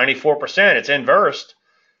down 94%. It's inversed.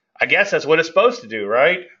 I guess that's what it's supposed to do,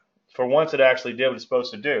 right? For once, it actually did what it's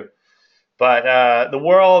supposed to do. But the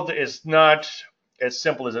world is not as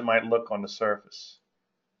simple as it might look on the surface.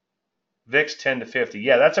 VIX 10 to 50.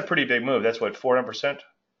 Yeah, that's a pretty big move. That's what, 400%?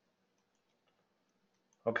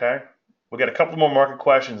 Okay. We've got a couple more market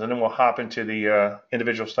questions, and then we'll hop into the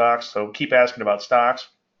individual stocks. So keep asking about stocks.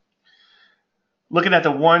 Looking at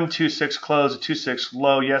the 126 close, the 26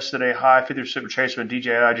 low yesterday, high 50% retracement,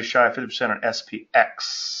 DJI just shy of 50% on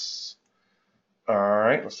SPX. All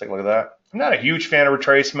right, let's take a look at that. I'm not a huge fan of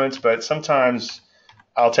retracements, but sometimes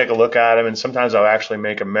I'll take a look at them, and sometimes I'll actually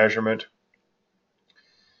make a measurement.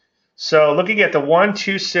 So looking at the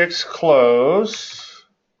 126 close,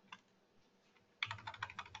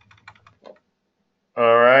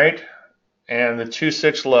 All right. And the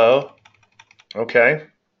 2-6 low. Okay.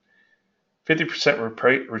 50%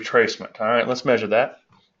 retracement. All right, let's measure that.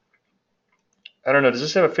 I don't know. Does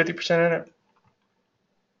this have a 50% in it?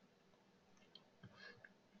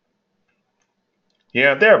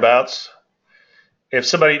 Yeah, thereabouts. If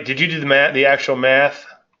somebody, did you do the math, the actual math?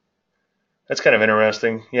 That's kind of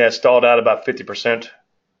interesting. Yeah, it stalled out about 50%.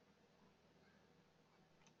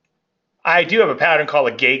 I do have a pattern called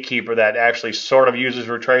a gatekeeper that actually sort of uses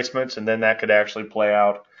retracements, and then that could actually play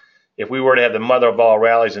out if we were to have the mother of all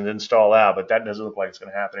rallies and didn't stall out, but that doesn't look like it's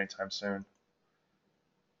going to happen anytime soon.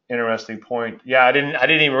 Interesting point. Yeah, I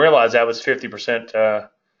didn't even realize that was 50%.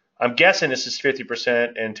 I'm guessing this is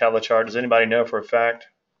 50% in telechart. Does anybody know for a fact?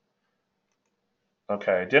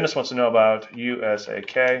 Okay, Dennis wants to know about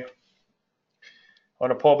USAK.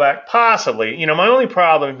 On a pullback? Possibly. You know, my only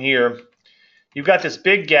problem here, you've got this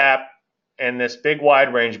big gap and this big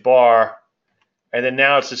wide range bar, and then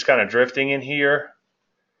now it's just kind of drifting in here.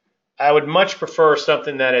 I would much prefer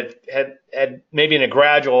something that had maybe in a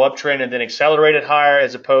gradual uptrend and then accelerated higher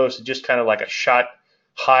as opposed to just kind of like a shot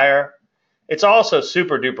higher. It's also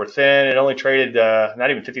super duper thin. It only traded not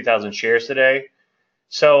even 50,000 shares today.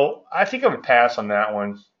 So I think I would pass on that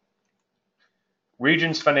one.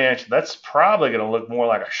 Regions Financial, that's probably going to look more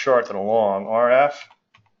like a short than a long. RF.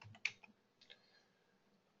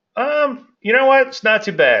 You know what? It's not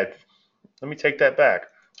too bad. Let me take that back.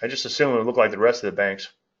 I just assumed it would look like the rest of the banks.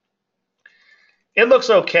 It looks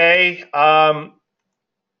okay.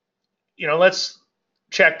 You know, let's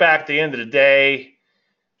check back at the end of the day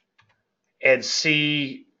and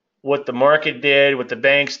see what the market did, what the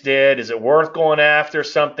banks did. Is it worth going after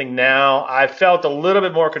something now? I felt a little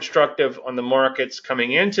bit more constructive on the markets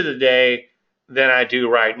coming into the day than I do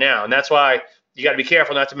right now. And that's why you got to be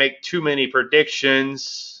careful not to make too many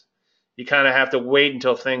predictions. You kind of have to wait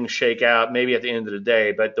until things shake out, maybe at the end of the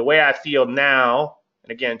day. But the way I feel now,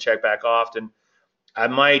 and again, check back often, I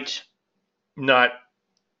might not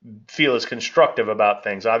feel as constructive about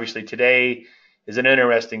things. Obviously, today is an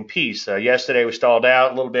interesting piece. Yesterday we stalled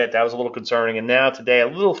out a little bit. That was a little concerning. And now today, a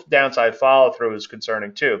little downside follow-through is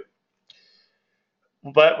concerning too.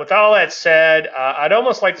 But with all that said, I'd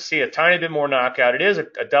almost like to see a tiny bit more knockout. It is a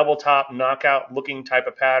double top knockout looking type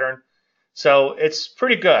of pattern. So it's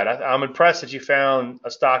pretty good. I'm impressed that you found a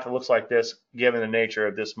stock that looks like this given the nature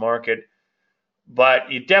of this market.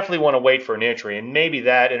 But you definitely want to wait for an entry, and maybe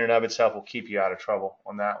that in and of itself will keep you out of trouble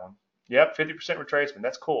on that one. Yep, 50% retracement.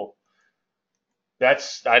 That's cool.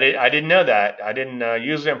 I didn't know that. I didn't.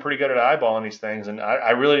 Usually I'm pretty good at eyeballing these things, and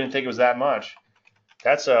I really didn't think it was that much.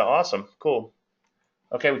 That's awesome. Cool.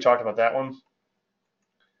 Okay, we talked about that one.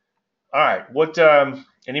 All right. What?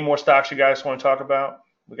 Any more stocks you guys want to talk about?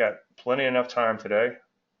 We got plenty enough time today.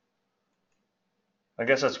 I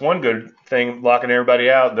guess that's one good thing, locking everybody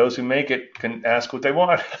out. Those who make it can ask what they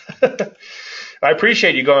want. I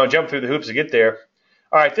appreciate you going and jump through the hoops to get there.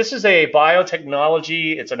 All right, this is a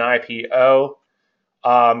biotechnology. It's an IPO.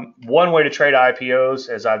 One way to trade IPOs,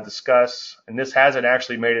 as I've discussed, and this hasn't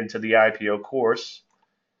actually made it into the IPO course,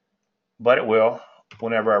 but it will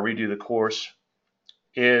whenever I redo the course,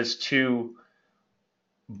 is to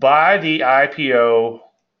buy the IPO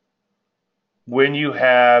when you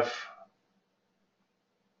have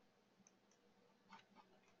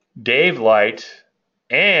Dave Light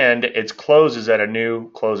and it closes at a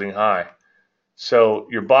new closing high. So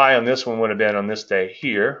your buy on this one would have been on this day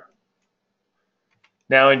here.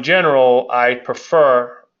 Now in general, I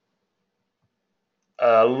prefer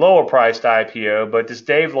a lower priced IPO, but this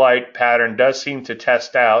Dave Light pattern does seem to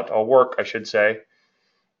test out, or work I should say,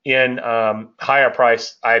 in higher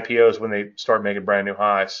priced IPOs when they start making brand new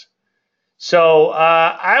highs. So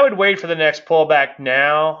I would wait for the next pullback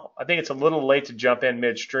now. I think it's a little late to jump in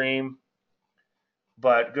midstream,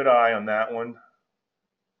 but good eye on that one.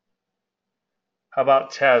 How about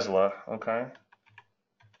Tesla? Okay.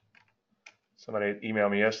 Somebody emailed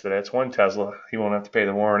me yesterday. It's one Tesla he won't have to pay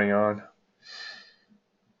the warranty on.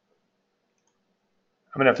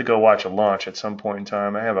 I'm going to have to go watch a launch at some point in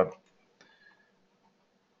time. I have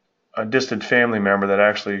a distant family member that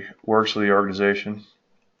actually works for the organization.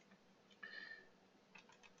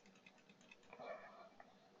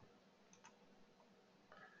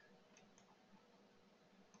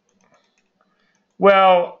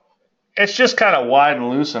 Well, it's just kind of wide and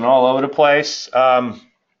loose and all over the place.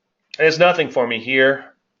 There's nothing for me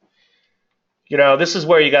here. You know, this is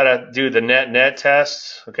where you got to do the net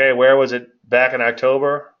test. Okay, where was it back in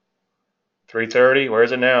October? 330. Where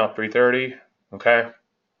is it now? 330. Okay.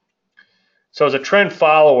 So as a trend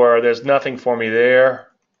follower, there's nothing for me there.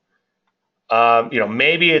 You know,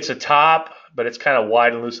 maybe it's a top, but it's kind of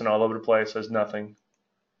wide and loose and all over the place. There's nothing.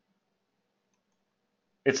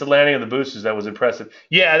 It's the landing of the boosters that was impressive.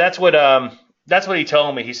 Yeah, that's what he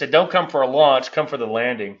told me. He said, "Don't come for a launch, come for the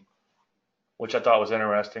landing," which I thought was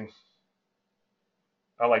interesting.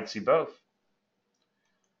 I like to see both.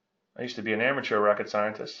 I used to be an amateur rocket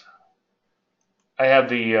scientist. I have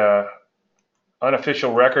the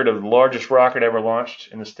unofficial record of the largest rocket ever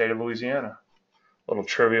launched in the state of Louisiana. A little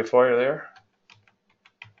trivia for you there.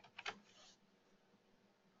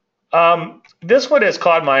 This one has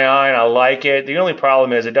caught my eye, and I like it. The only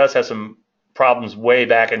problem is it does have some problems way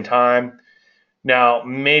back in time. Now,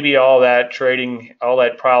 maybe all that trading, all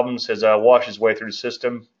that problems has washed its way through the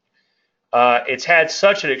system. It's had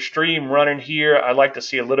such an extreme run in here. I'd like to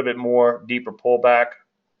see a little bit more deeper pullback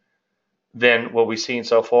than what we've seen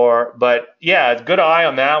so far. But yeah, good eye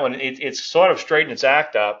on that one. It's sort of straightened its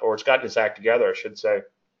act up, or it's gotten its act together, I should say.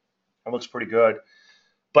 It looks pretty good.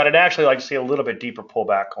 But I'd actually like to see a little bit deeper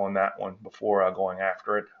pullback on that one before going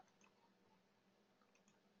after it.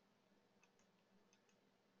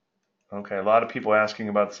 Okay, a lot of people asking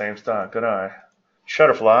about the same stock. Good eye.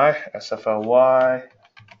 Shutterfly, SFLY.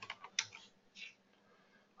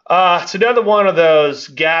 It's another one of those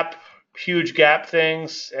huge gap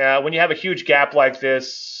things. When you have a huge gap like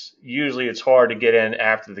this, usually it's hard to get in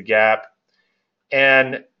after the gap.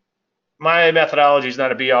 And my methodology is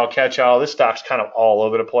not a be-all, catch-all. This stock's kind of all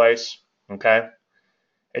over the place, okay?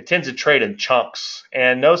 It tends to trade in chunks.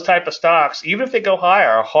 And those type of stocks, even if they go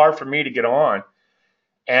higher, are hard for me to get on.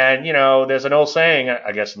 And, you know, there's an old saying,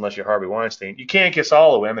 I guess unless you're Harvey Weinstein, you can't kiss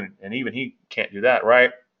all the women, and even he can't do that,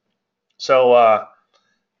 right? So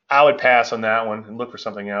I would pass on that one and look for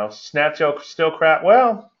something else. Snapjoke still crap?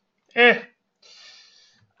 Well,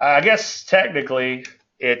 I guess technically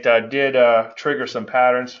it did trigger some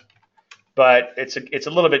patterns, but it's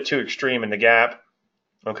a little bit too extreme in the gap,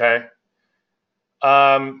 okay?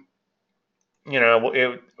 You know,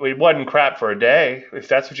 it wasn't crap for a day, if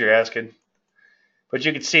that's what you're asking. But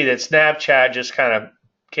you can see that Snapchat just kind of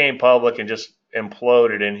came public and just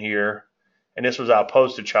imploded in here. And this was our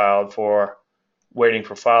poster child for waiting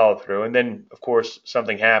for follow through. And then, of course,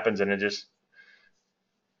 something happens and it just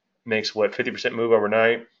makes, what, 50% move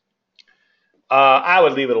overnight? I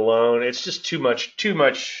would leave it alone. It's just too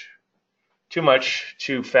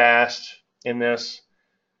fast in this.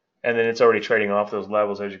 And then it's already trading off those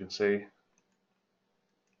levels, as you can see.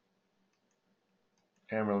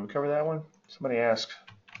 Amber, let me cover that one. Somebody asked.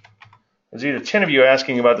 There's either 10 of you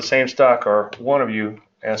asking about the same stock or one of you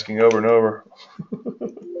asking over and over.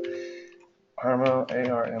 ARMO,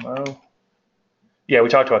 ARMO. Yeah, we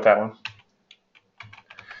talked about that one.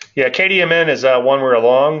 Yeah, KDMN is one we're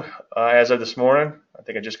along as of this morning. I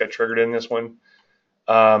think I just got triggered in this one.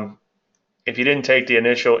 If you didn't take the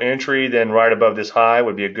initial entry, then right above this high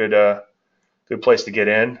would be a good place to get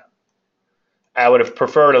in. I would have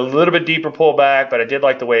preferred a little bit deeper pullback, but I did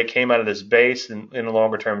like the way it came out of this base in a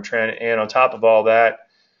longer term trend. And on top of all that,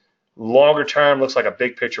 longer term looks like a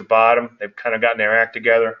big picture bottom. They've kind of gotten their act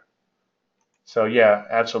together. So yeah,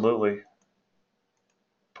 absolutely.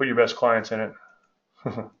 Put your best clients in it.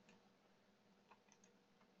 I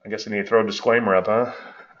guess I need to throw a disclaimer up, huh?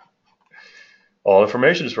 All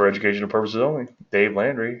information is for educational purposes only. Dave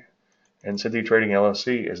Landry and Cynthia Trading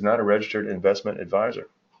LLC is not a registered investment advisor.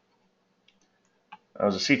 I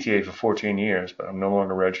was a CTA for 14 years, but I'm no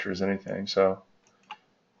longer registered as anything. So,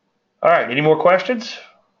 all right, any more questions?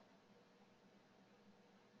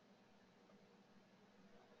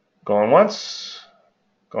 Going once,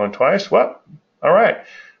 going twice. Well, all right.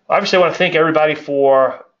 Obviously, I want to thank everybody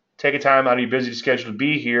for taking time out of your busy schedule to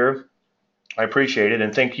be here. I appreciate it,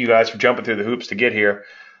 and thank you guys for jumping through the hoops to get here.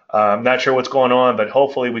 I'm not sure what's going on, but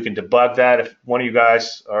hopefully we can debug that. If one of you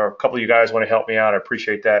guys or a couple of you guys want to help me out, I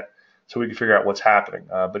appreciate that, so we can figure out what's happening.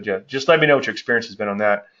 But yeah, just let me know what your experience has been on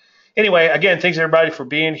that. Anyway, again, thanks everybody for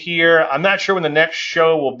being here. I'm not sure when the next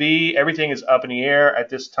show will be. Everything is up in the air at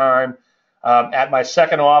this time. At my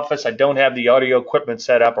second office, I don't have the audio equipment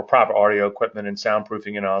set up or proper audio equipment and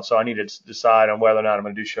soundproofing and all, so I need to decide on whether or not I'm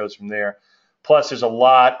going to do shows from there. Plus, there's a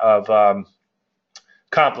lot of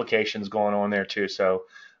complications going on there too, so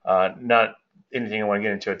not anything I want to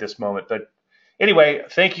get into at this moment. But anyway,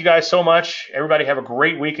 thank you guys so much. Everybody have a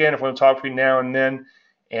great weekend if we don't talk to you now and then.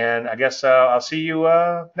 And I guess I'll see you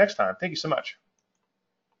next time. Thank you so much.